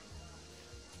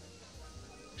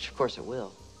 which of course it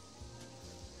will,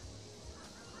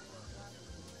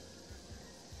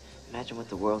 imagine what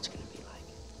the world's gonna be like.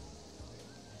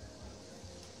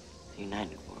 A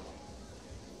united world.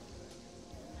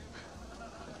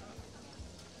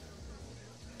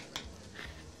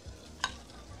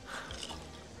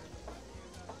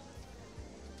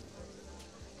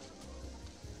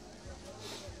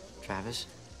 Travis?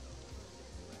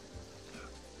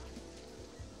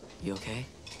 You okay?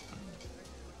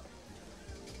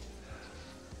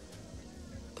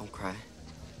 Don't cry.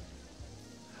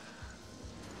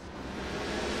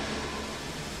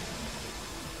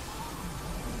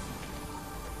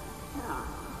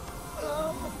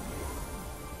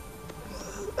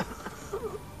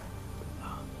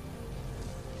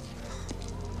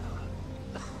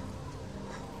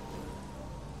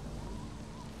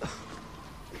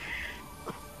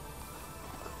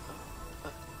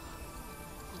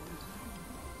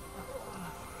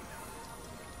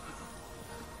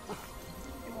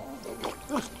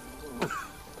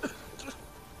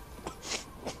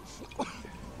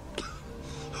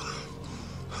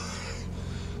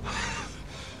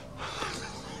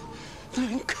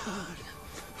 Thank God.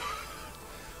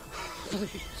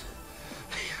 Please.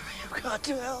 You've got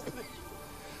to help me.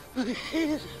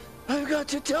 Please. I've got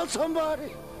to tell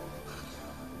somebody.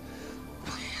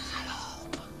 Please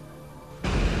help.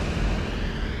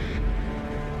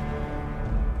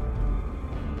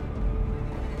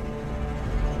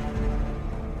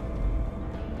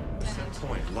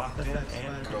 Point locked in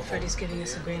and Freddy's giving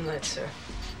us a green light, sir.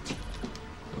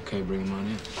 Okay, bring him on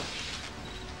in.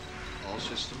 all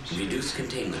systems. Reduced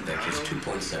containment vectors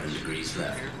 2.7 degrees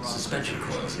left. Suspension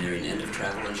coils nearing end of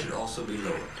travel and should also be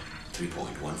lowered.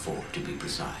 3.14 to be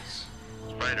precise.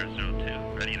 Spider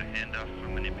 02, ready to hand off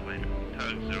from manipulator.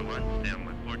 Tug 01, stay on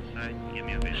my port side. Give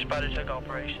me a vision. Spider Tug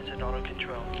operations and auto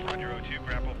control. Roger 02,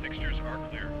 grapple fixtures are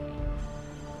clear.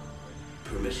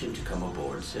 Permission to come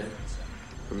aboard, sir?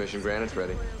 Permission granted,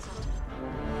 ready.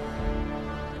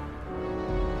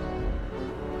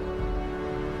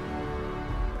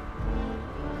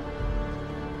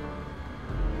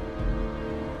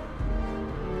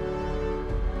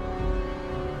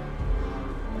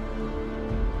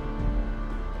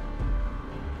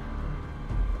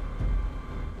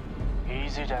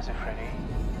 Easy does it, Freddy.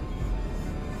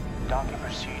 Docking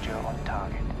procedure on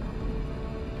target.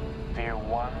 Veer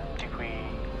 1 degree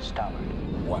starboard.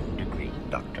 1 degree,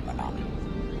 Dr. Manami.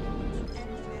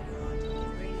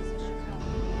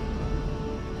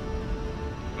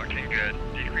 Looking good.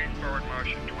 Decrease forward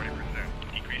motion 20%.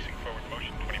 Decreasing forward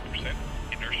motion 20%.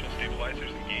 Inertial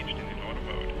stabilizers engaged in auto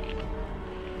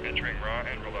mode. Entering raw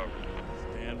and below.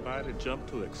 Stand by to jump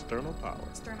to external power.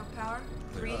 External power,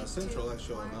 3, Central 2,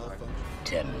 actual 1. malfunction.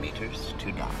 10 meters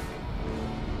to dock.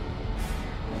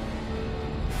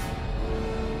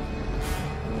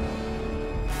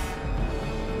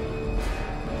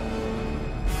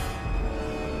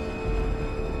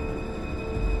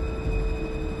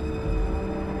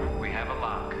 We have a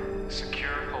lock.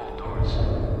 Secure hold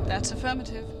doors. That's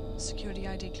affirmative. Security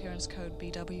ID clearance code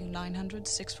BW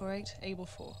 900-648, Able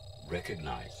 4.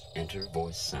 Recognize. Enter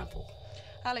voice sample.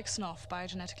 Alex Snoff,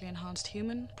 biogenetically enhanced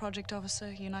human, project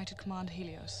officer, United Command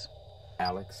Helios.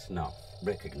 Alex Snuff.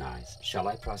 Recognize. Shall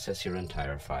I process your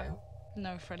entire file?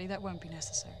 No, Freddy, that won't be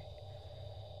necessary.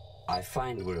 I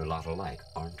find we're a lot alike,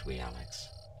 aren't we, Alex?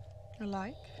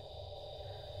 Alike?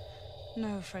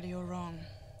 No, Freddy, you're wrong.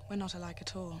 We're not alike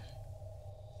at all.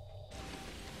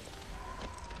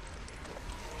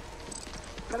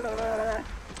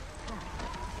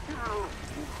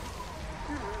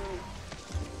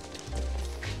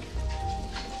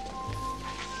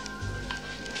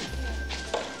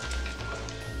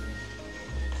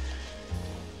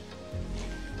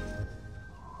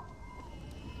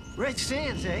 Red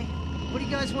Sands, eh? What do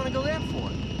you guys want to go there for?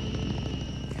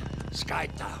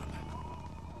 Skytown.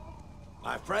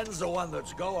 My friend's the one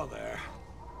that's going there.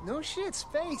 No shit,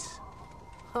 space.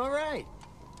 All right.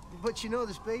 But you know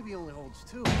this baby only holds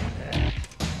 2.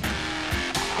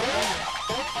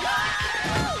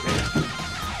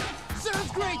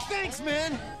 Sounds great, thanks,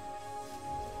 man!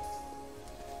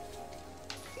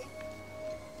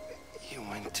 You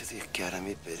went to the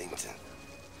academy, Biddington.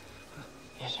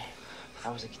 Yes, sir. I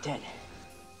was a cadet.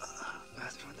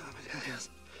 Yes.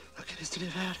 Vad är det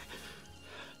här?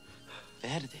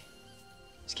 Vad är det?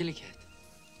 Skillikat.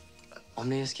 Om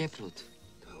ni är skepplot.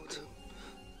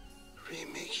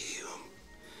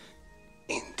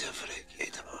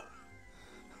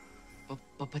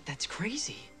 But that's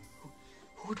crazy.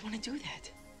 Who would want to do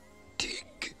that?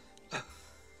 Dick.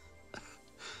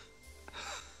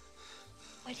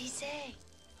 What'd he say?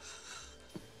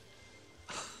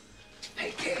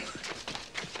 Hey, kid.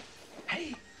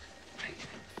 Hey.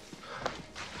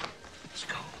 Let's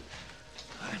go.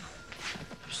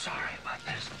 I'm sorry about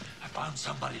this. I found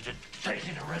somebody to take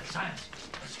you to Red Sands.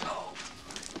 Let's go.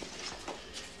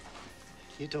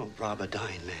 You don't rob a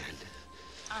dying man.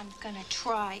 I'm gonna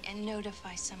try and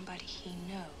notify somebody he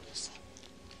knows.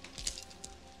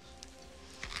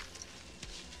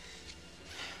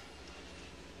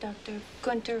 Dr.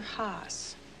 Gunter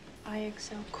Haas,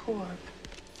 IXL Corp.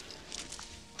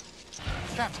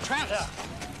 Travis! Yeah.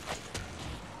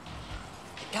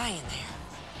 Guy in there.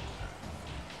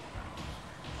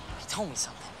 He told me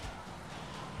something.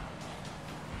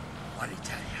 What did he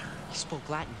tell you? He spoke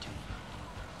Latin to me.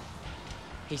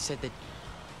 He said that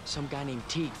some guy named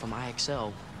Teague from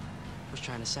IXL was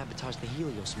trying to sabotage the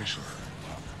Helios mission.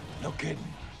 No kidding.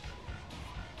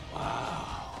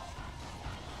 Wow.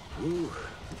 Ooh.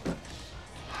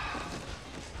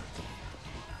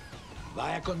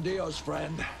 Vaya con Dios,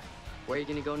 friend. Where are you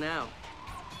gonna go now?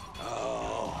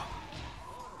 Oh,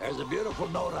 there's a beautiful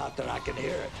note out there. I can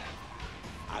hear it.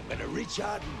 I'm gonna reach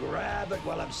out and grab it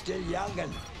while I'm still young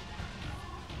and...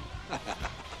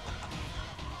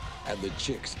 and the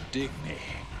chicks dig me.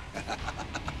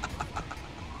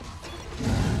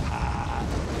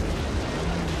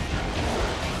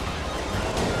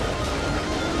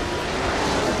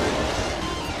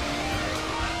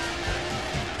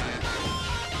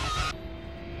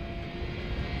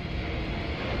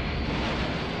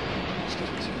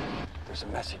 There's a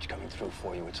message coming through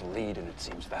for you. It's a lead and it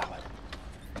seems valid.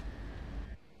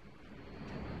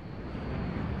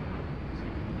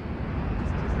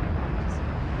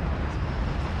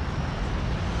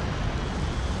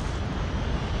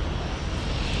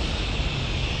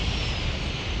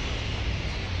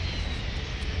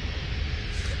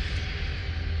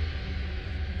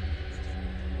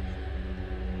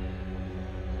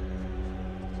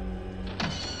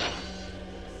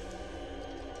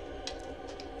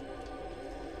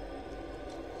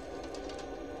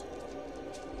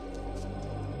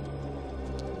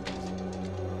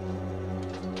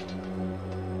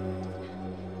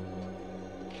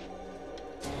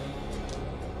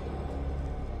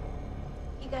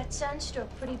 Got sunstroke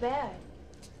pretty bad.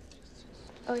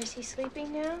 Oh, is he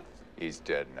sleeping now? He's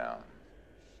dead now.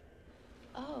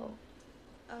 Oh.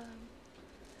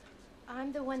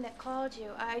 I'm the one that called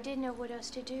you. I didn't know what else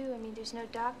to do. I mean, there's no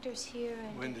doctors here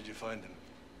and... When did you find him?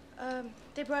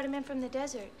 They brought him in from the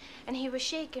desert, and he was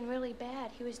shaking really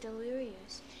bad. He was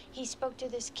delirious. He spoke to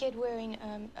this kid wearing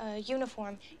a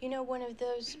uniform. You know, one of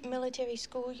those military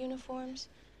school uniforms?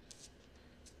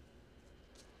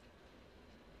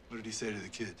 What did he say to the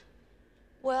kid?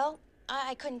 Well,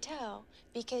 I couldn't tell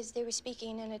because they were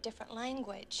speaking in a different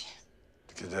language.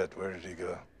 The cadet, where did he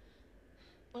go?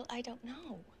 Well, I don't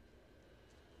know.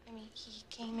 I mean, he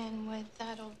came in with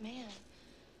that old man.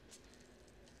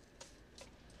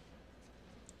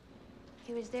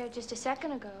 He was there just a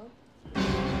second ago.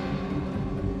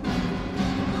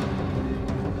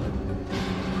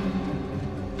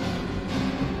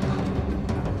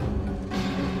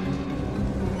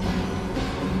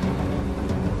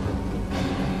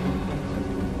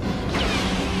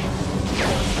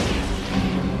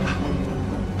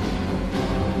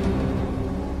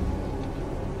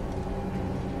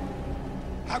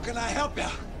 How can I help you?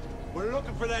 We're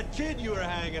looking for that kid you were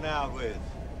hanging out with.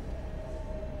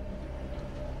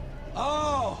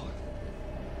 Oh!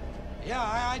 Yeah,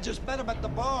 I just met him at the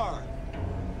bar.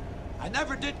 I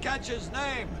never did catch his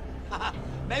name.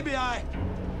 Maybe I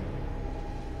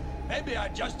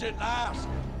just didn't ask.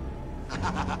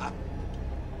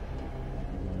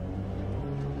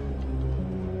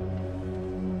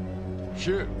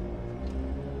 Sure.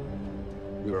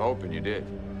 We were hoping you did.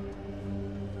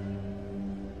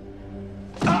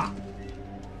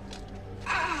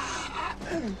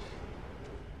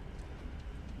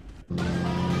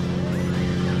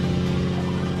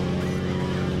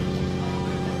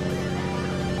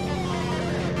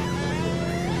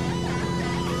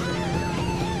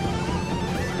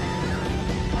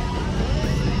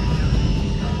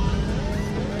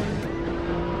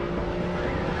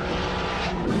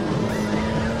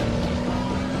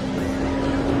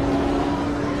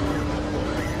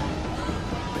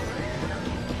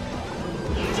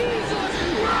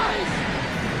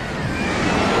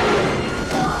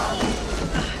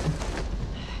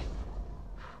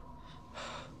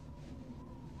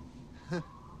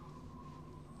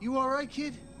 You all right,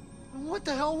 kid? What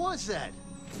the hell was that?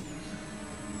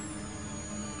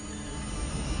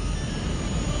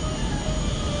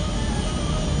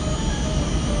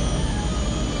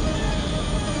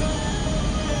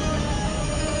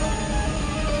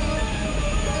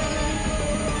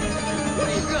 What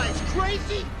are you guys,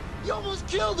 crazy? You almost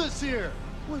killed us here!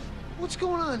 What's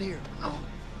going on here? Oh.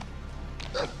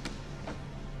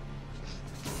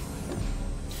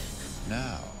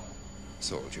 Now,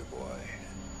 soldier boy,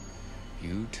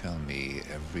 you tell me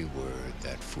every word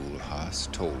that fool Haas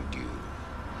told you.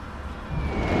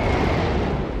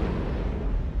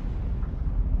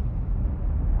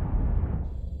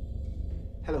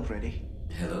 Hello, Freddy.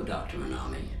 Hello, Dr.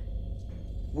 Manami.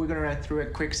 We're gonna run through a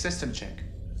quick system check.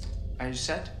 Are you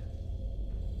set?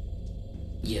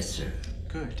 Yes, sir.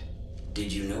 Good.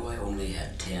 Did you know I only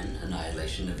had 10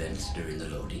 annihilation events during the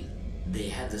loading? They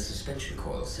had the suspension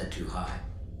coil set too high,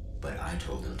 but I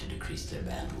told them to decrease their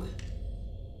bandwidth.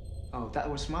 Oh, that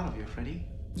was smart of you, Freddy.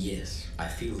 Yes, I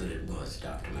feel that it was,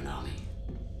 Dr. Manami.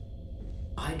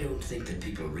 I don't think that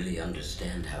people really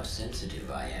understand how sensitive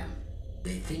I am.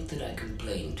 They think that I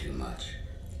complain too much.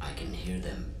 I can hear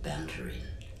them bantering.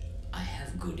 I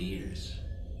have good ears.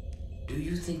 Do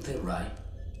you think they're right?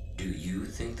 Do you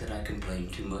think that I complain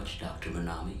too much, Dr.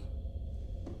 Manami?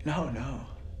 No,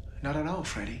 not at all,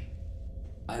 Freddy.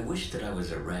 I wish that I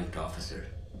was a ranked officer.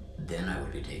 Then I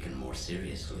would be taken more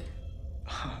seriously.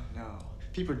 Oh, no.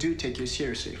 People do take you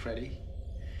seriously, Freddy.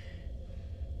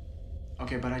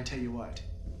 Okay, but I tell you what.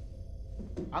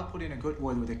 I'll put in a good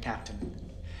word with the captain.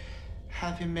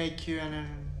 Have him make you an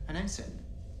ensign.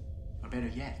 Or better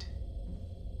yet,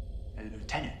 a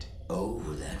lieutenant. Oh,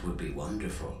 that would be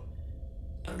wonderful.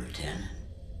 A lieutenant.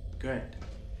 Good.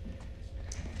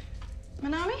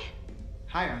 Manami?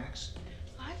 Hi, Alex.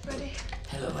 Hi, Freddy.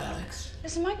 Hello, Alex.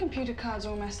 Listen, my computer card's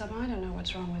all messed up. I don't know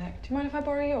what's wrong with it. Do you mind if I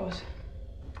borrow yours?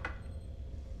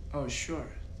 Oh, sure.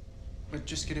 But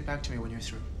just get it back to me when you're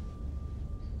through.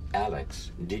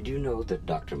 Alex, did you know that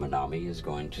Dr. Manami is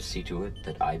going to see to it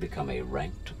that I become a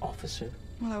ranked officer?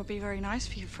 Well, that would be very nice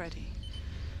for you, Freddy.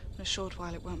 In a short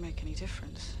while, it won't make any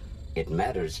difference. It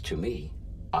matters to me.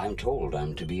 I'm told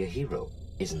I'm to be a hero.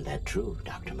 Isn't that true,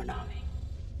 Dr. Manami?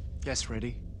 Yes,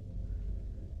 Freddy.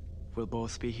 We'll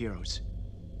both be heroes.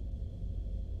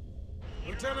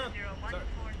 Lieutenant! Sir,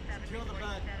 secure the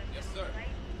bag. Yes, sir.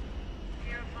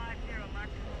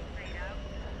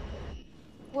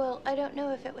 Well, I don't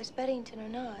know if it was Beddington or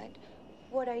not.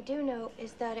 What I do know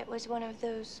is that it was one of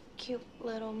those cute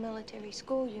little military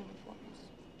school uniforms.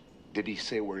 Did he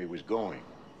say where he was going?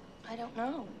 I don't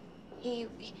know. He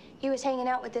was hanging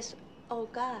out with this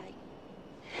old guy.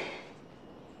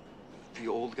 The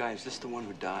old guy, is this the one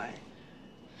who died?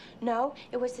 No,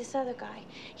 it was this other guy.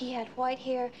 He had white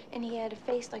hair and he had a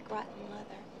face like rotten leather.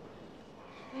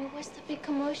 I mean, what's the big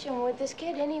commotion with this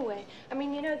kid anyway? I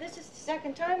mean, you know, this is the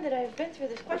second time that I've been through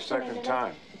this The questioning. second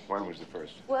time? When was the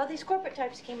first? Well, these corporate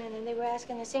types came in and they were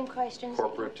asking the same questions.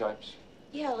 Corporate types?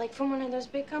 Yeah, like from one of those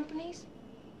big companies.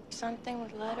 Something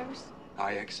with letters.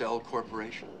 IXL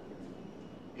Corporation?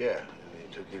 Yeah, and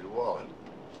he took your wallet.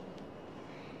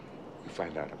 You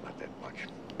find out about that much.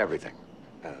 Everything.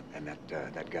 And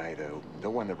that guy, the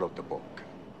one that wrote the book.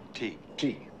 T.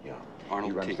 Yeah.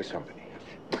 Arnold He runs Teague, the sir. company.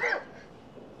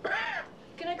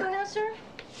 Can I go now, sir?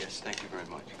 Yes, thank you very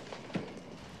much.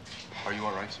 Are you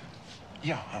all right, sir?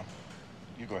 Yeah,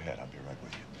 you go ahead. I'll be right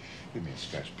with you. Give me a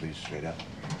sketch, please, straight up.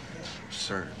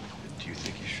 Sir, do you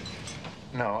think you should?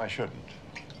 No, I shouldn't.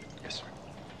 Yes, sir.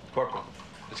 Corporal,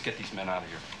 let's get these men out of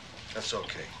here. That's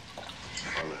okay.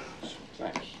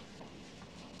 Thanks.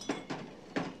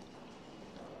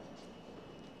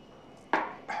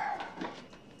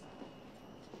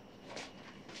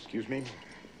 Excuse me?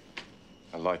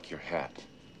 I like your hat.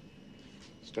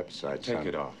 Step aside, son. Take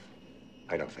it off.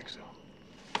 I don't think so.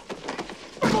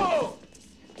 Oh!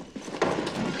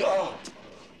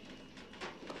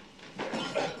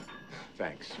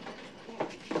 Thanks.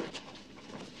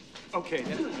 Okay,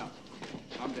 that's enough.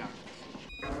 I'm down.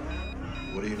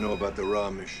 What do you know about the Ra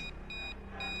mission?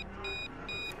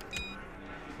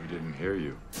 We didn't hear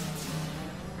you.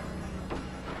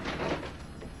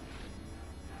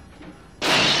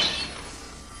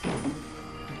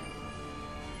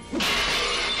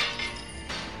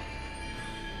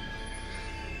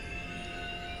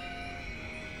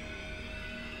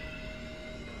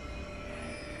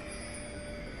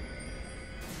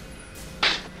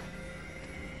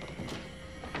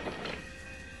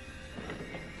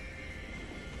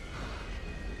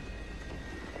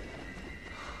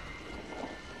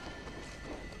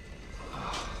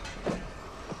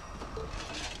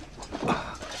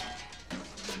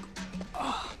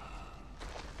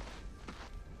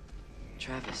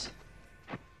 Travis.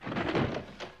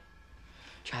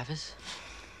 Travis?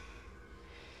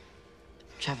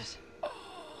 Travis.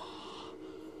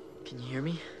 Can you hear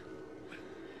me?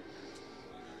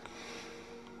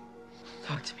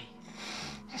 Talk to me.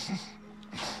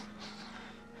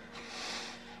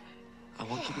 I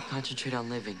want you to concentrate on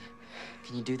living.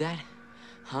 Can you do that?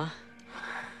 Huh?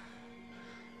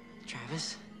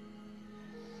 Travis?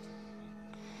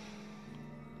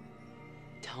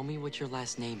 Tell me what your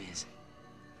last name is.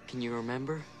 Can you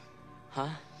remember? Huh?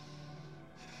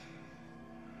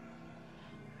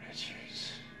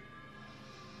 Richards.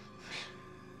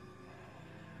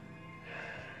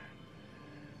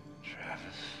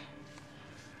 Travis.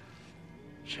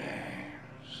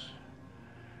 James.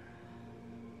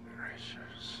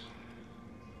 Erasers.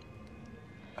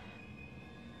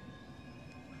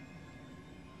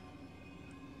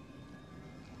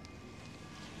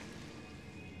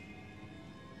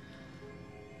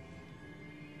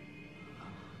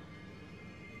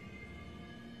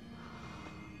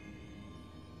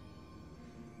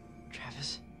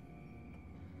 Travis?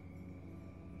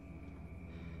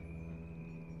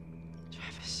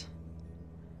 Travis?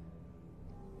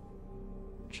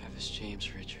 Travis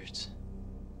James Richards.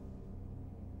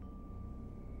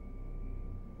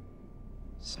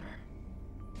 Sir.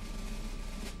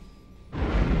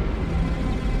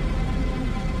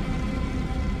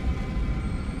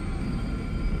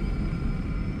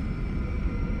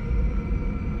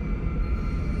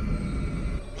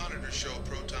 Monitors show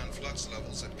proton flux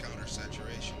levels at counter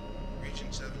saturation.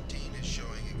 Region 17 is showing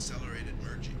accelerated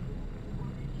merging.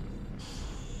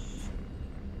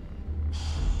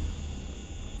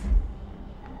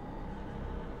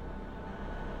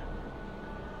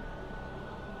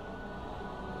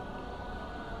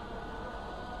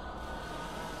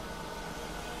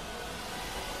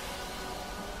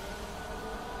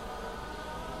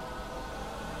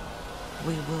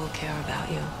 We will care about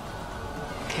you.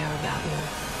 Care about you.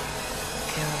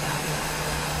 Care about you.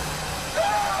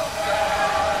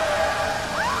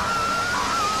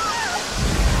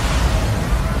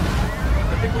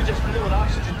 I think we just blew an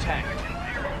oxygen tank.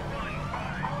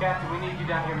 Captain, we need you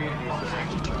down here immediately.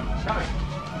 Coming.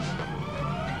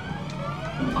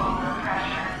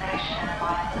 Overpressurization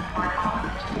line for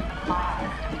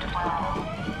 512.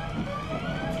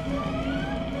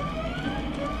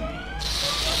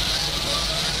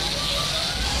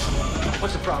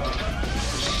 What's the problem?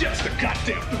 Shit's the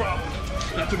goddamn problem.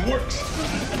 Nothing works.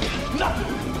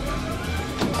 Nothing.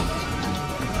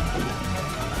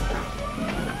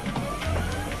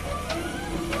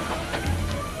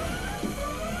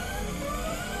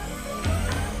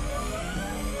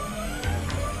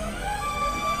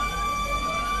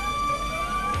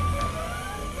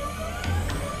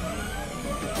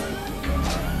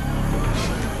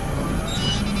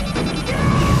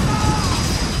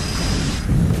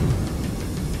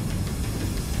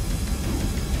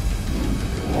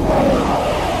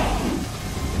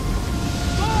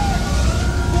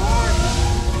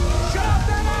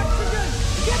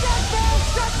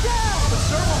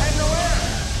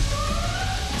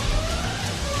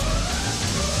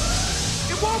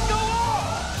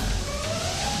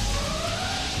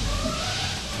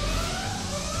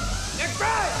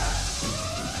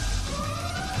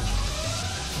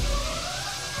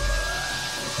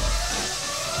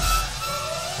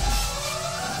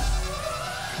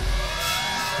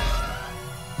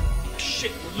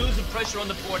 On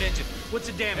the port engine. What's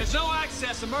the damage? There's no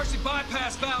access. Emergency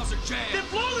bypass valves are jammed. Then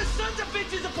blow the sons of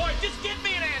bitches apart. Just give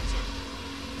me an answer.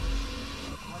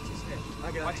 Watch his head.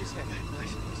 I got it. Watch his head.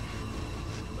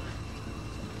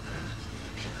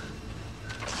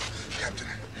 Captain,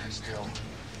 still.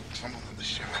 Someone on the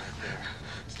ship.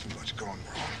 There's too much going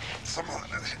wrong. Someone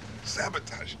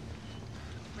sabotage.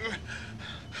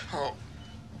 Oh,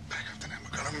 Captain, am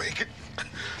I gonna make it?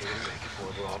 You're gonna make it,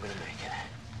 boy. We're all gonna make it.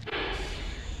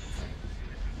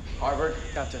 Harvard?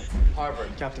 Captain.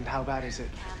 Harvard. Captain, how bad is it?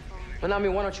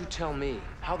 Manami, why don't you tell me?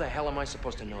 How the hell am I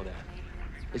supposed to know that?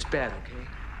 It's bad, okay?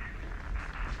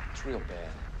 It's real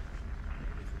bad.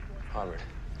 Harvard,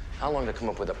 how long to come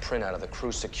up with a printout of the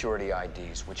crew security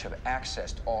IDs, which have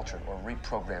accessed, altered, or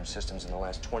reprogrammed systems in the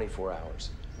last 24 hours?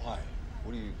 Why?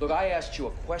 What do you... Look, I asked you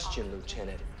a question,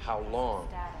 Lieutenant. How long?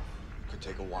 Could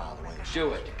take a while to wait. Do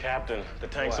it. Captain, the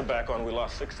tanks are back on. We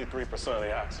lost 63% of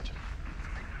the oxygen.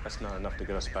 That's not enough to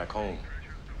get us back home.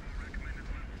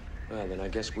 Well, then I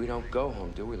guess we don't go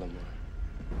home, do we, Lamar?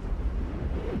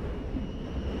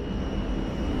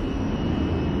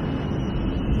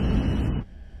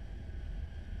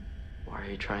 Why are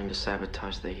you trying to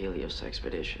sabotage the Helios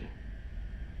expedition?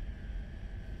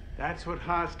 That's what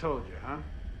Haas told you, huh?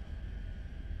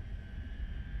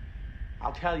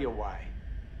 I'll tell you why.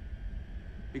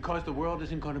 Because the world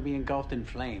isn't going to be engulfed in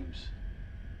flames.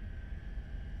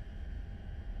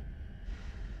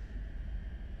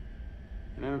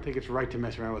 And I don't think it's right to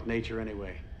mess around with nature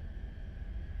anyway.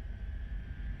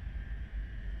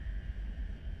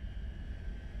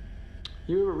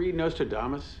 You ever read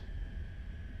Nostradamus?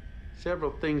 Several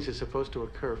things are supposed to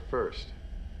occur first.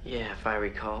 Yeah, if I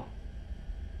recall.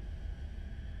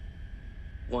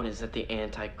 One is that the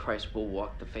Antichrist will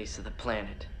walk the face of the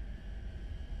planet.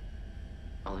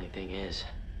 Only thing is,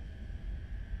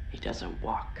 he doesn't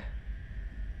walk.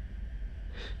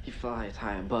 He flies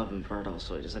high above Inverno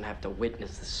so he doesn't have to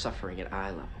witness the suffering at eye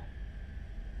level.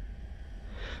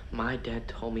 My dad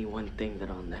told me one thing that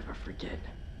I'll never forget.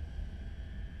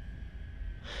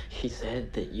 He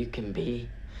said that you can be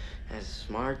as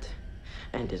smart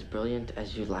and as brilliant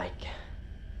as you like,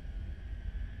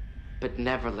 but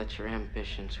never let your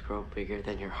ambitions grow bigger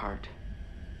than your heart.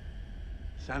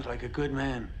 Sounds like a good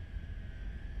man.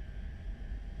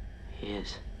 He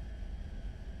is.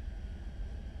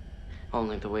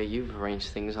 Only the way you've arranged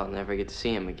things, I'll never get to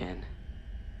see him again.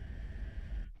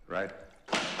 Right.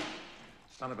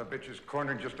 Son of a bitch has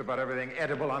cornered just about everything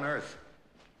edible on Earth.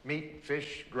 Meat,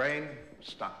 fish, grain,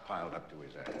 stockpiled up to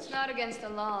his ass. It's not against the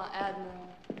law, Admiral,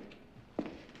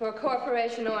 for a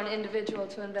corporation or an individual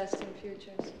to invest in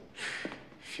futures.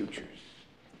 Futures.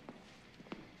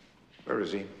 Where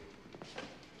is he?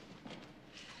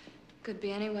 Could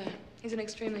be anywhere. He's an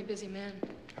extremely busy man.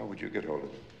 How would you get hold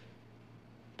of him?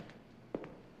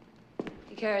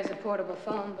 He carries a portable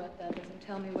phone, but that doesn't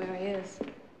tell me where he is.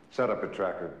 Set up a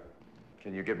tracker.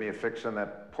 Can you give me a fix on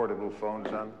that portable phone,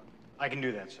 son? I can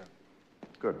do that, sir.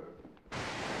 Good.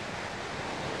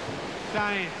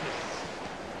 Scientists.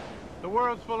 The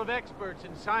world's full of experts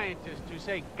and scientists who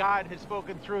say God has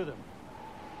spoken through them.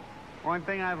 One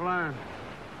thing I've learned,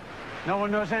 no one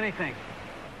knows anything.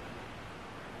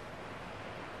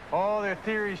 All their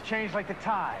theories change like the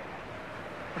tide.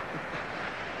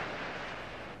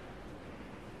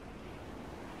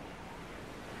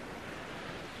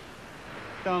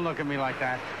 Don't look at me like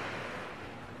that.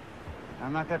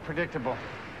 I'm not that predictable.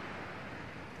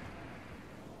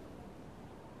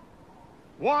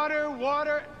 Water,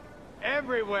 water,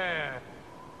 everywhere.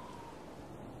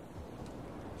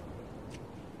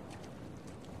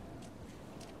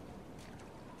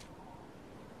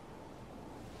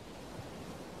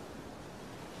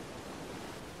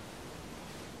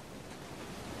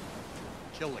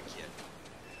 Kill the kid.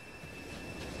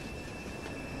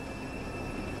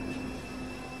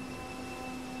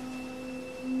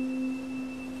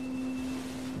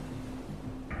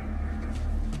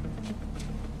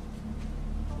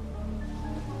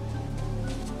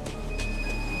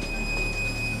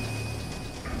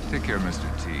 Take care,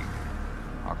 Mr. Teague.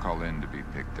 I'll call in to be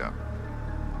picked up.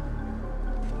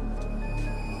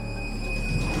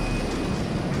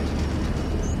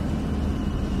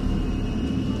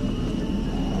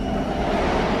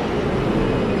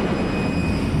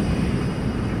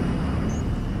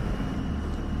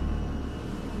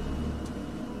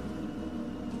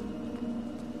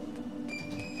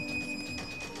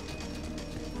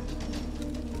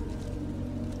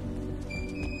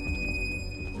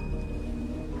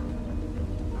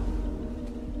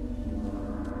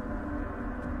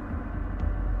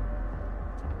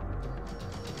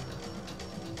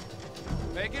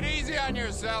 Take it easy on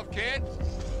yourself, kid.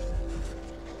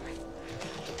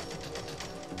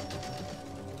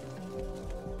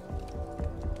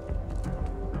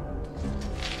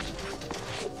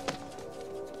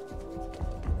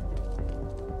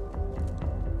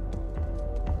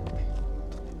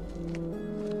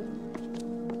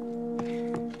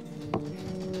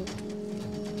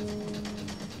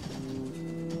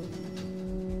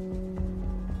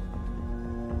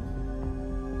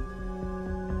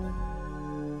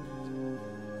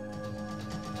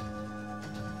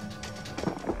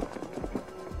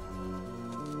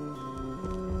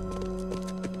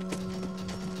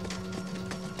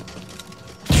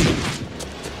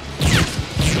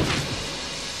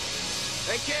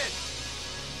 Hey, kid!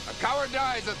 A coward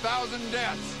dies 1,000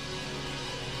 deaths.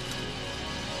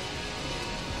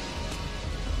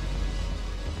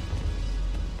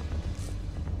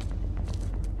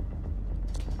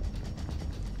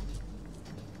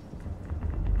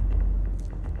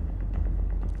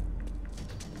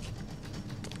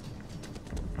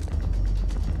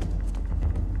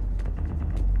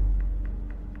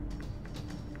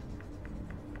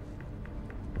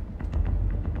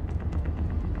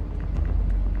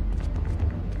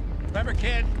 Remember,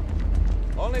 kid,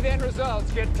 only the end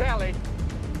results get tallied.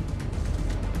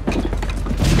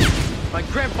 My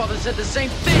grandfather said the same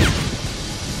thing!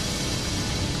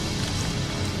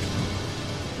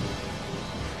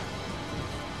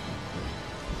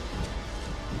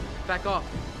 Back off.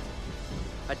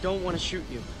 I don't want to shoot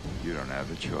you. You don't have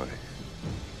a choice.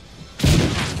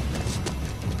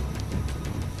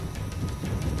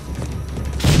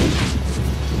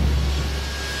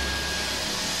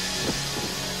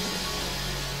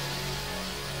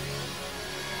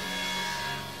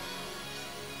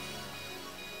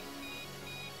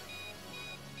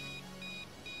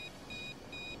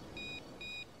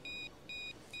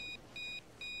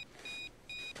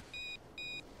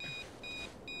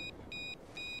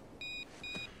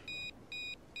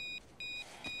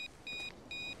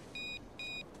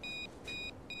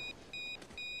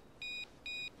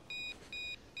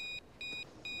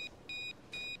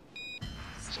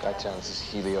 Skytown, this is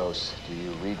Helios. Do you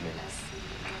read me?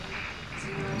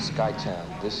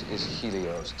 Skytown, this is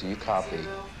Helios. Do you copy?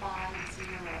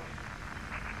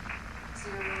 050-049.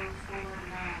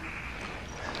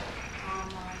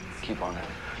 Keep on it.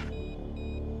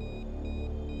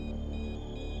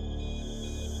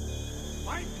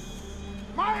 Mike!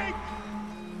 Mike!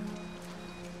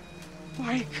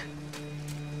 Mike!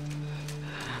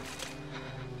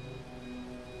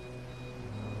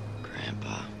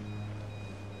 Grandpa,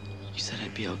 you said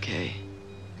I'd be okay.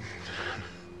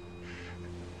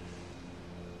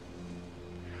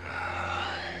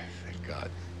 Thank God.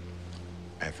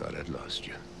 I thought I'd lost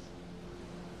you.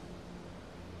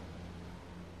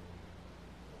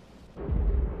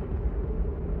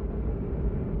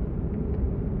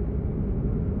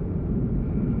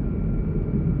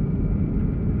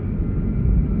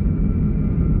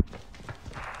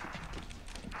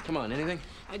 Come on, anything?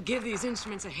 I'd give these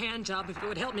instruments a hand job if it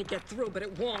would help me get through, but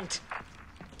it won't.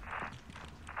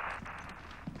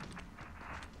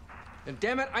 And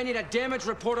damn it, I need a damage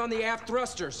report on the aft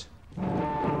thrusters.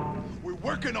 We're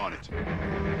working on it.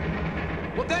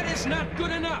 Well, that is not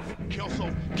good enough.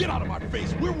 Kelso, get out of my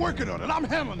face. We're working on it. I'm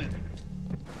handling it.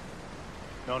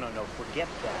 No, forget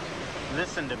that.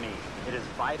 Listen to me. It is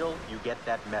vital you get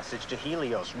that message to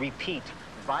Helios. Repeat,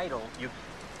 vital you...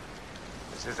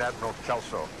 This is Admiral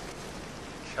Kelso.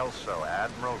 Kelso,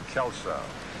 Admiral Kelso.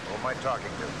 Who am I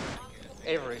talking to?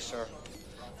 Avery, sir.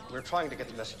 We're trying to get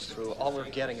the message through. All we're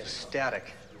getting is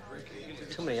static.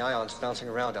 Too many ions bouncing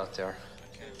around out there.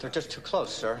 They're just too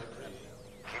close, sir.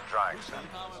 Keep trying, son.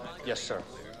 Yes, sir.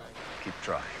 Keep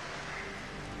trying.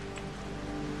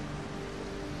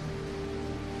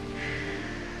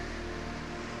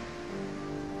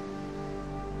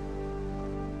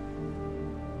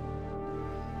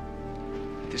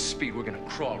 At this speed, we're gonna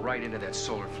crawl right into that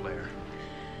solar flare.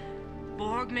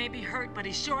 Borg may be hurt, but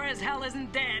he sure as hell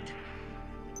isn't dead.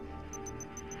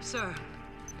 Sir,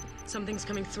 something's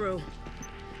coming through.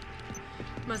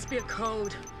 Must be a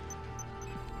code.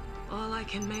 All I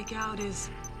can make out is...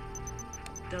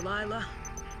 Delilah?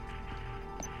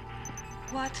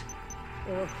 What?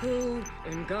 Or who,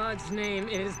 in God's name,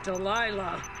 is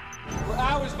Delilah? We're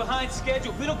hours behind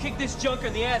schedule. If we don't kick this junker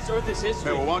in the ass, Earth is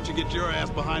history. Hey, well, why don't you get your ass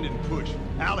behind it and push?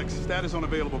 Alex, status on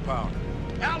available power.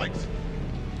 Alex!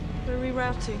 We're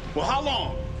rerouting. Well, how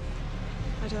long?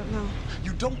 I don't know.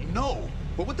 You don't know?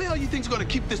 Well, what the hell you think's gonna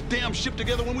keep this damn ship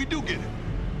together when we do get it?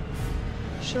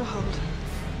 Sure hold.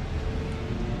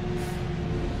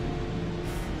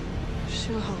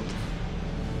 Sure hold.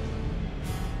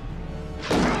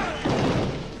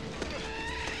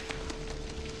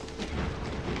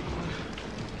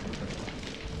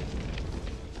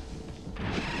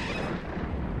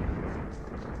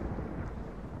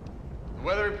 The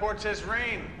weather report says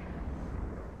rain.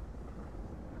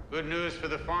 Good news for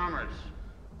the farmers.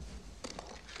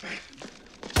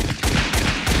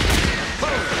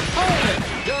 Hold it!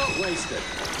 Don't waste it.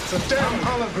 It's a damn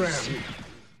hologram.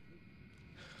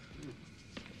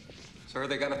 Sir,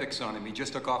 they got a fix on him. He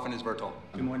just took off in his Vertol.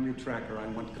 I'm on your tracker. I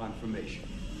want confirmation.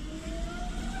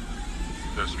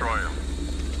 Destroy him.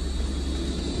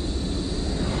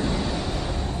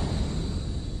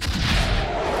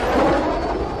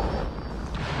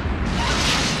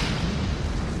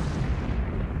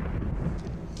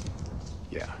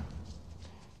 Yeah.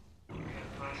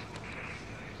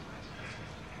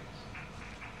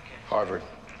 Harvard.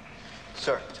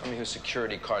 Sir. Tell me whose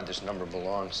security card this number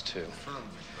belongs to.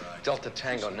 Delta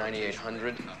Tango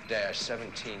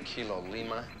 9800-17 Kilo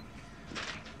Lima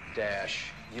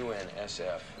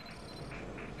 -UNSF.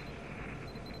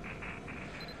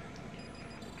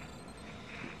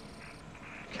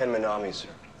 Ken Minami, sir.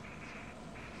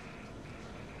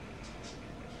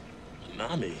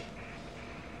 Minami?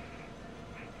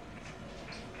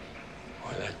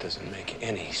 Boy, that doesn't make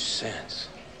any sense.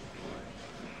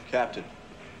 Captain,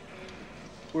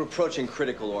 we're approaching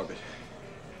critical orbit.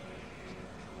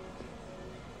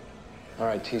 All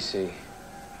right, TC.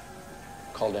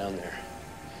 Call down there.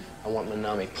 I want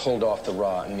Minami pulled off the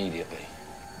Ra immediately.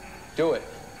 Do it.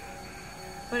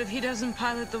 But if he doesn't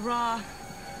pilot the Ra,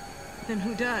 then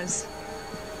who does?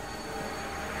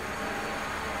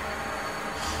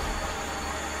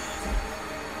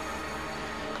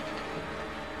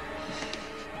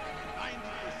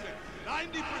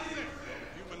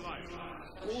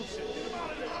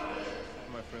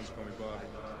 My friends call me Bob.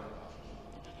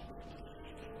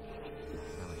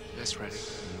 That's right.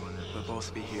 We'll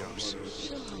both be heroes.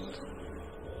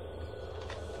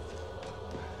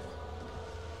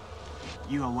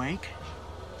 You awake?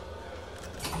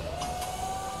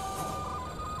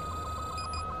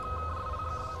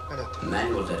 I don't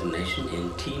Manual detonation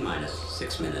in T-minus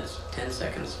 6 minutes, 10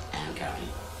 seconds, and counting.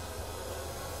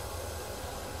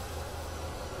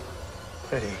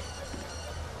 Ready.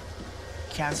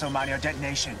 Cancel manual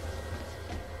detonation.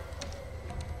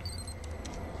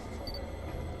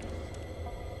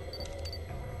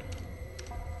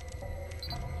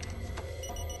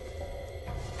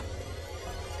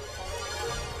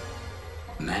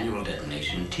 Manual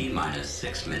detonation T-minus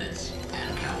 6 minutes,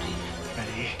 and counting.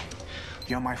 Ready.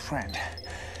 You're my friend.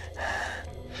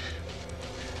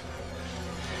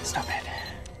 Stop it.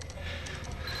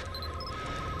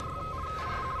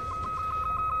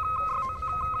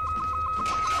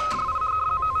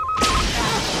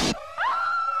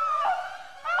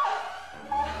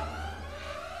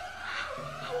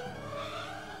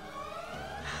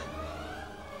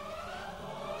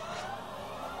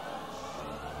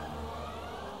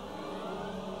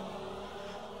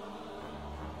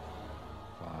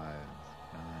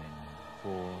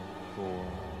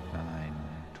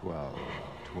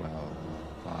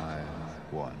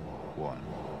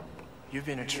 You've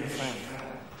been a true friend.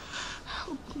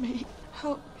 Help me.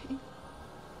 Help me.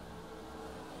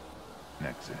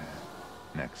 Nexus.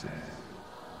 Nexus.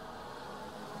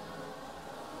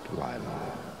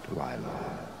 Delilah.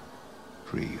 Delilah.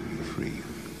 Free you. Free you.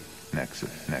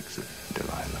 Nexus. Nexus.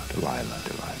 Delilah. Delilah.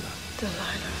 Delilah.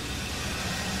 Delilah.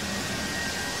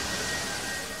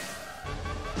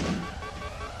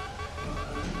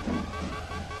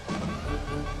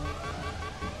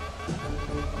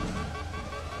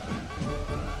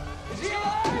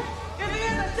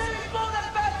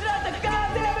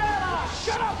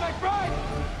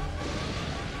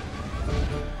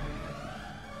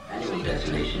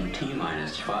 Destination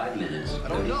T-minus 5 minutes. I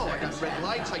don't know. I got red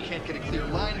lights. I can't get a clear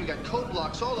line. We got code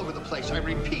blocks all over the place. I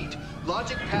repeat,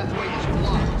 logic pathway is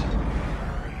blocked.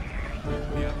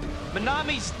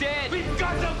 Manami's dead. We've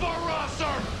got the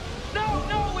Barasser!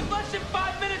 No, with less than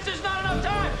 5 minutes, there's not enough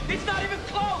time. It's not even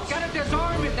close. Gotta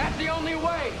disarm it. That's the only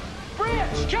way.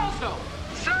 Bridge, Kelso.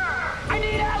 Sir! I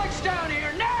need Alex down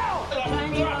here now.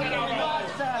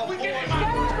 We get him.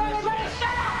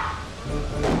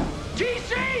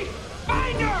 TC,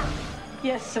 find her.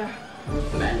 Yes, sir.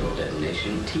 Manual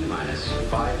detonation T-minus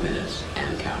 5 minutes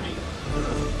and counting.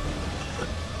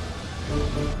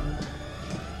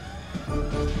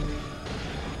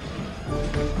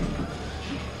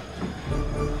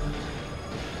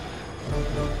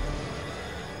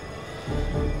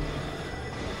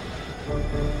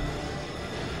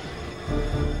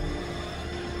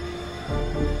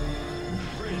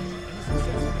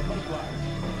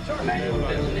 Manual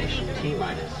detonation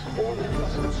T-minus 4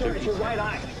 minutes. Sir, it's your right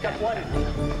eye. It's got blood in it.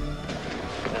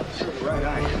 Right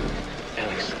eye.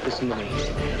 Alex, listen to me.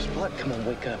 There's blood. Come on,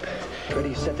 wake up.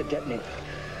 Ready, set the detonator.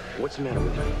 What's the matter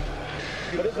with you?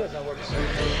 What is this?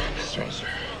 Strange, sir.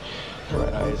 The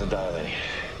right eye isn't dilating.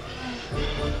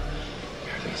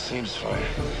 Everything seems fine.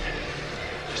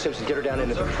 Simpson, get her down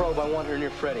into the probe. I want her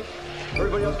near Freddy.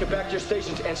 Everybody else get back to your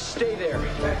stations and stay there.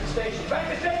 Back to stations. Back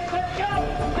to stations. Let's go!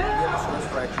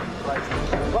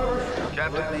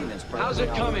 Captain, how's it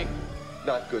coming?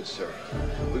 Not good, sir.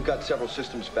 We've got several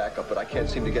systems back up, but I can't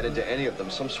seem to get into any of them.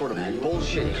 Some sort of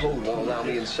bullshit code won't allow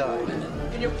me inside.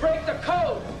 Can you break the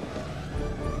code?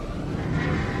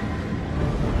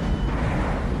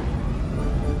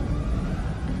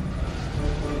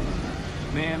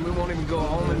 Man, we won't even go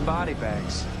home in body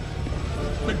bags.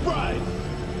 McBride!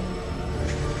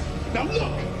 Now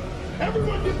look!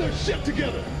 Everyone get their shit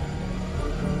together!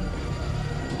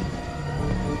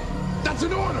 That's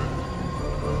an order!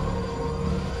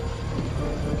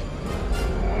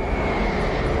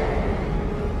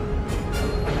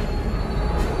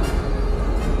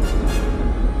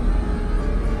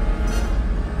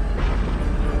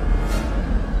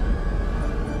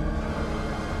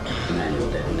 Manual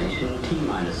detonation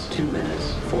T-minus 2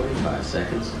 minutes, 45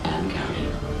 seconds, and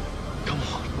counting. Come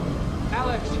on.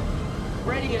 Alex,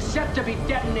 Ready is set to be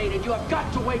detonated. You have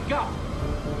got to wake up.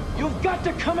 You've got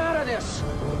to come out of this.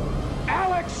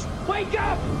 Alex, wake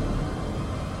up!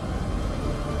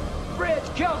 Bridge,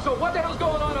 Kelso, what the hell's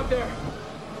going on up there?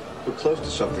 We're close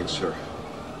to something, sir.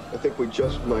 I think we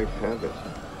just might have it.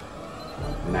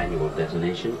 Manual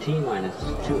detonation T-minus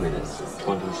 2 minutes,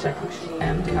 20 seconds,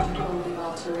 and counting.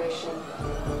 Alteration.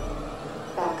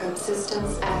 Backup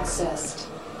systems accessed.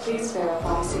 Please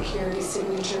verify security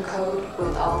signature code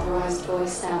with authorized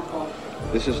voice sample.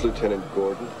 This is Lieutenant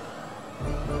Gordon,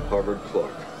 Harvard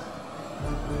Clark.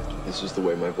 This is the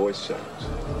way my voice sounds.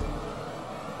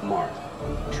 Mark,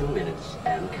 2 minutes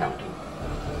and counting.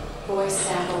 Voice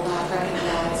sample not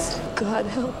recognized. God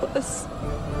help us.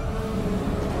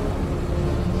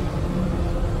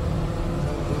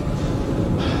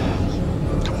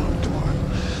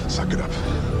 Suck it up.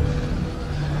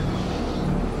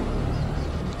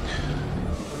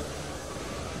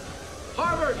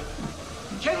 Harvard!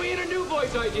 Can we enter new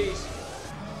voice IDs?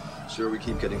 Sir, we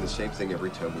keep getting the same thing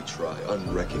every time we try.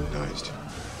 Unrecognized.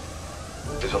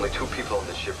 There's only 2 people on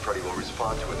this ship Freddy will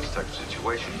respond to in this type of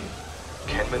situation.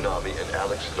 Ken Minami and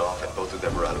Alex Knopf, and both of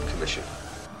them are out of commission.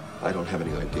 I don't have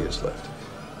any ideas left.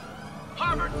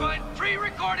 Harvard, find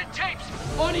pre-recorded tapes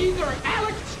on either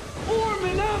Alex or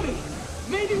Minami.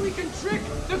 Maybe we can trick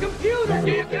the computer.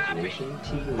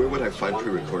 Where would I find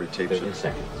pre-recorded tapes?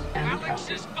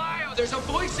 Alex's bio. There's a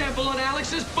voice sample on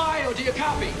Alex's bio. Do you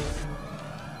copy?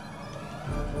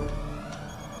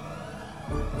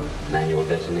 Manual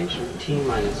detonation,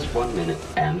 T-minus 1 minute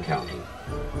and counting.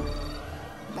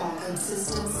 Backup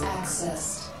systems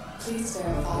accessed. Please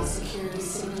verify security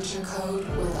signature code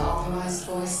with authorized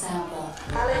voice sample.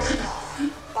 Alex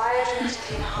Knopf,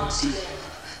 biogenetically enhanced living.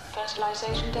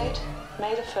 Fertilization date,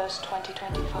 May the 1st,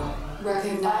 2025.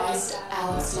 Recognized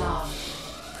Alex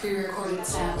Knopf. Pre-recorded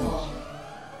sample.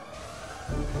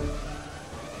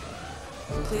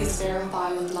 Please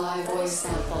verify with live voice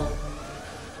sample.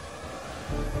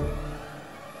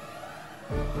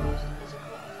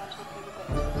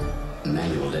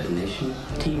 Manual detonation,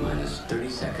 T-minus 30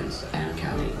 seconds and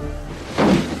counting.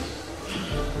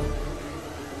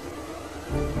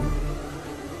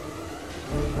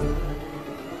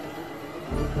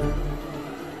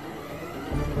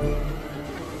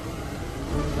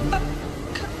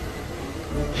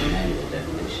 Manual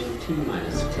detonation,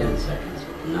 T-minus 10 seconds.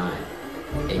 9,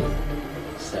 8,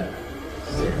 7,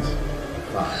 6,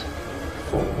 5,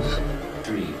 4,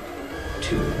 3,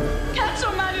 2.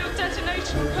 Cancel manual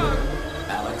detonation code.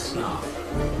 Alex Knopf.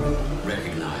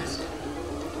 Recognized.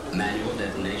 Manual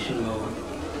detonation mode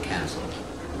cancelled.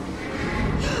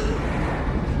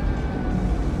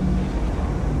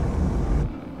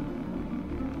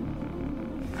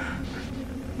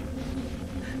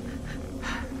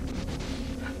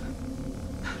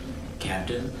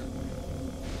 Captain?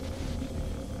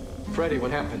 Freddy,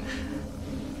 what happened?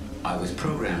 I was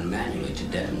programmed manually to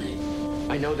detonate.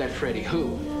 I know that, Freddy.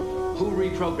 Who? Who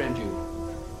reprogrammed you?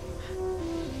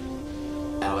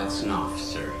 Alex Knopf,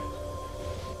 sir.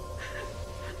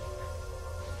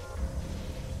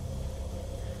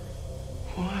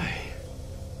 Why?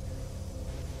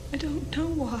 I don't know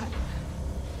why.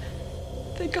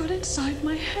 They got inside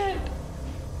my head.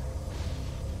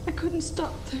 I couldn't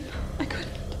stop them. I couldn't.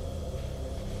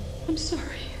 I'm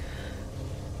sorry.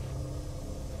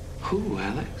 Who,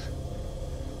 Alex?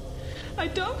 I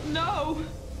don't know.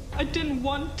 I didn't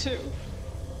want to.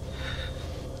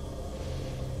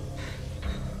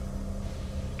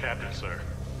 Captain, sir,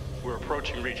 we're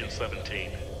approaching Region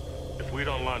 17. If we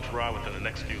don't launch Ra within the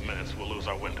next few minutes, we'll lose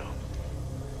our window.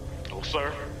 Oh,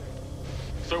 sir?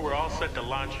 Sir, we're all set to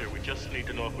launch here. We just need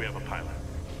to know if we have a pilot.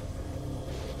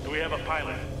 Do we have a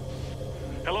pilot?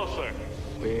 Hello, sir.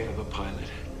 We have a pilot.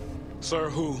 Sir,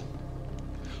 who?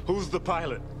 Who's the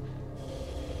pilot?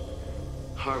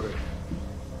 Harvard.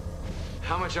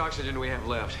 How much oxygen do we have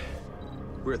left?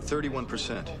 We're at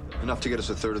 31%. Enough to get us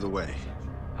a third of the way.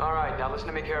 All right, now listen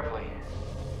to me carefully.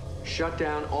 Shut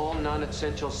down all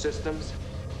non-essential systems.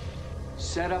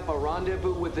 Set up a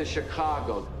rendezvous with the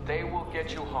Chicago. They will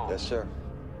get you home. Yes, sir.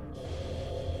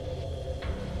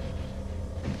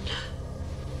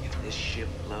 If this ship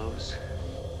blows,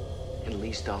 at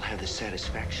least I'll have the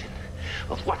satisfaction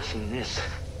of watching this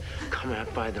come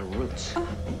out by the roots.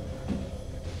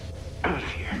 Out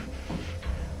of here.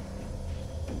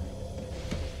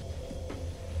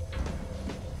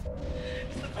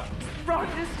 Wrong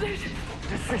decision.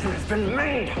 Decision has been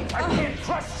made. I can't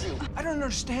trust you. I don't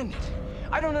understand it.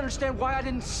 I don't understand why I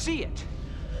didn't see it.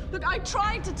 Look, I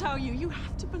tried to tell you. You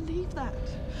have to believe that.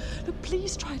 Look,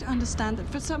 please try to understand that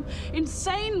for some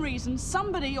insane reason,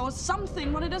 somebody or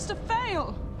something wanted us to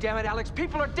fail. Damn it, Alex.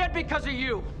 People are dead because of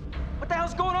you. What the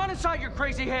hell's going on inside your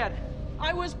crazy head?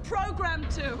 I was programmed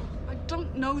to. I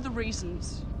don't know the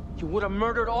reasons. You would have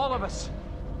murdered all of us.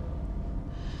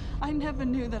 I never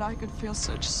knew that I could feel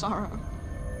such sorrow,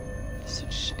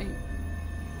 such shame.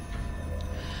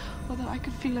 Or that I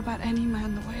could feel about any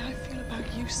man the way I feel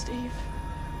about you, Steve.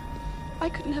 I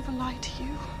could never lie to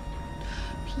you.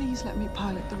 Please let me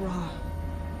pilot the Ra.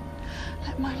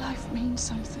 Let my life mean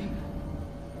something.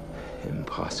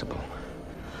 Impossible.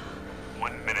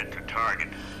 1 minute to target.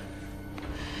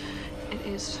 It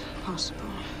is possible.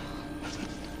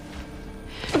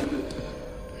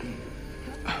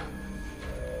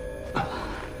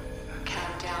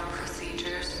 Countdown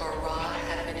procedures for Ra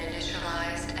have been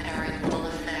initialized and are in full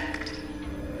effect.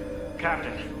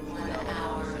 Captain. 1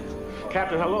 hour.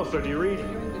 Captain, hello, sir. Do you read?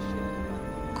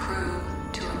 Crew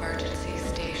to emergency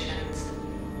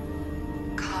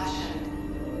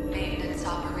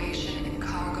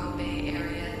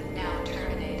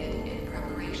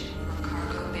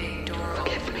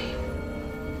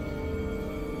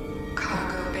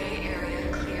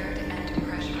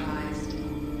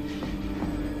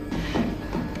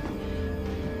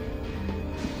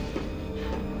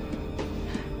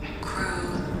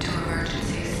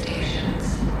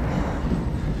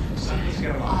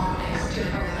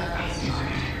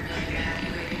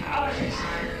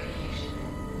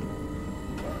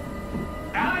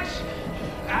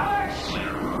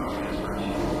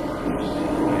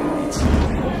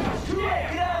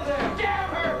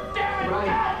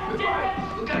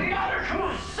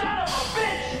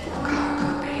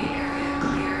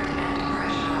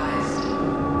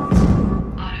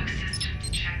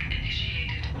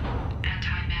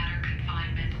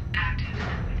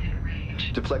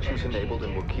Reflection's enabled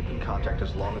and we'll keep in contact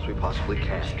as long as we possibly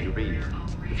can. You read.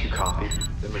 If you copy,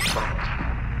 then respond.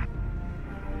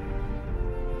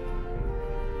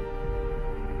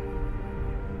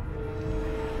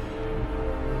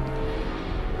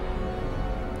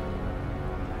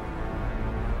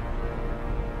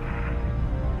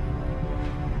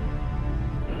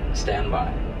 Stand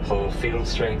by. Full field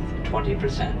strength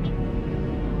 20%.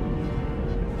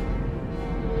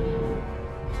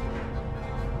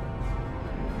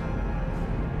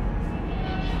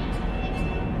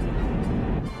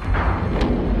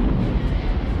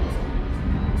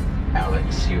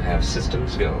 Alex, you have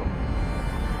systems go.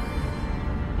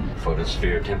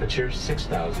 Photosphere temperature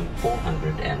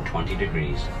 6,420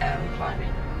 degrees and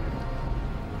climbing.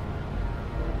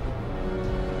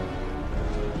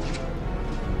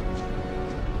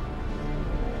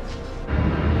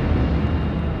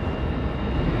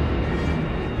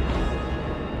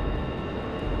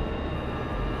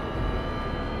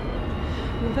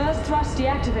 Reverse thrust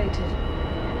deactivated.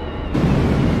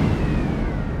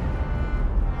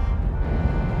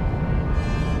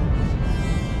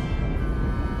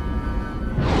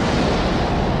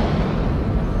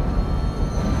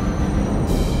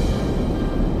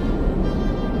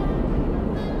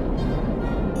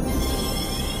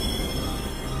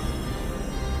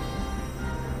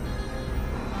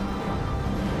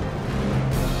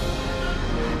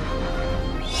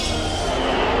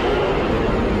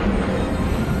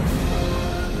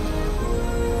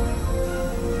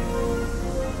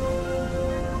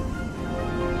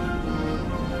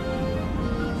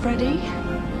 Freddy?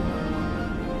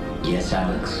 Yes,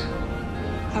 Alex?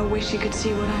 I wish you could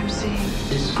see what I'm seeing.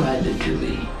 Describe it to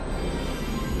me.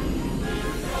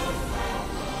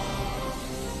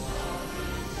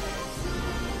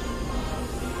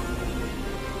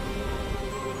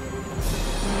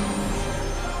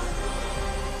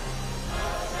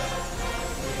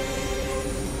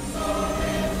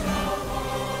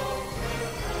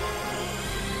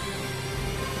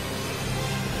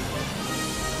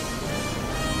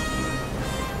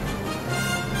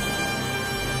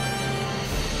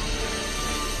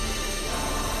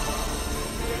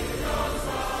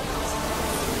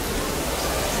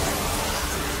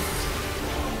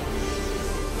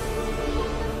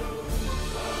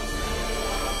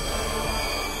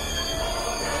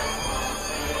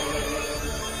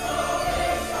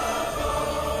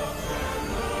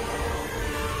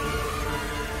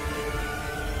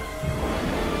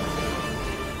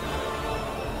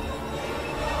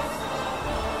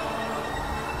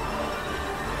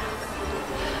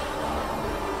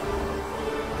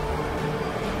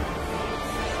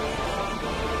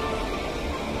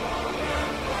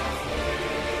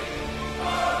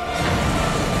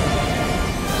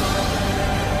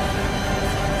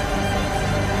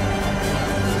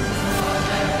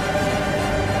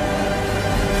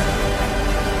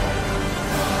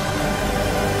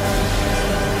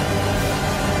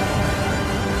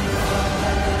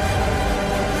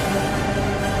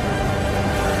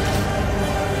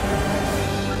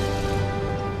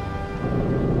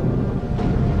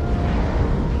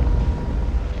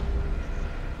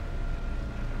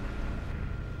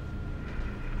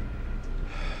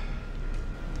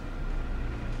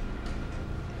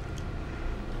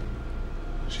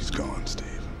 She's gone, Steve.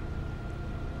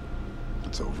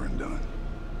 It's over and done.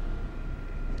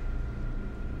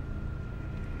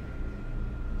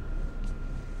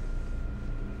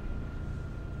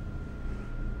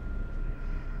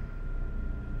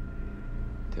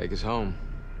 Take us home.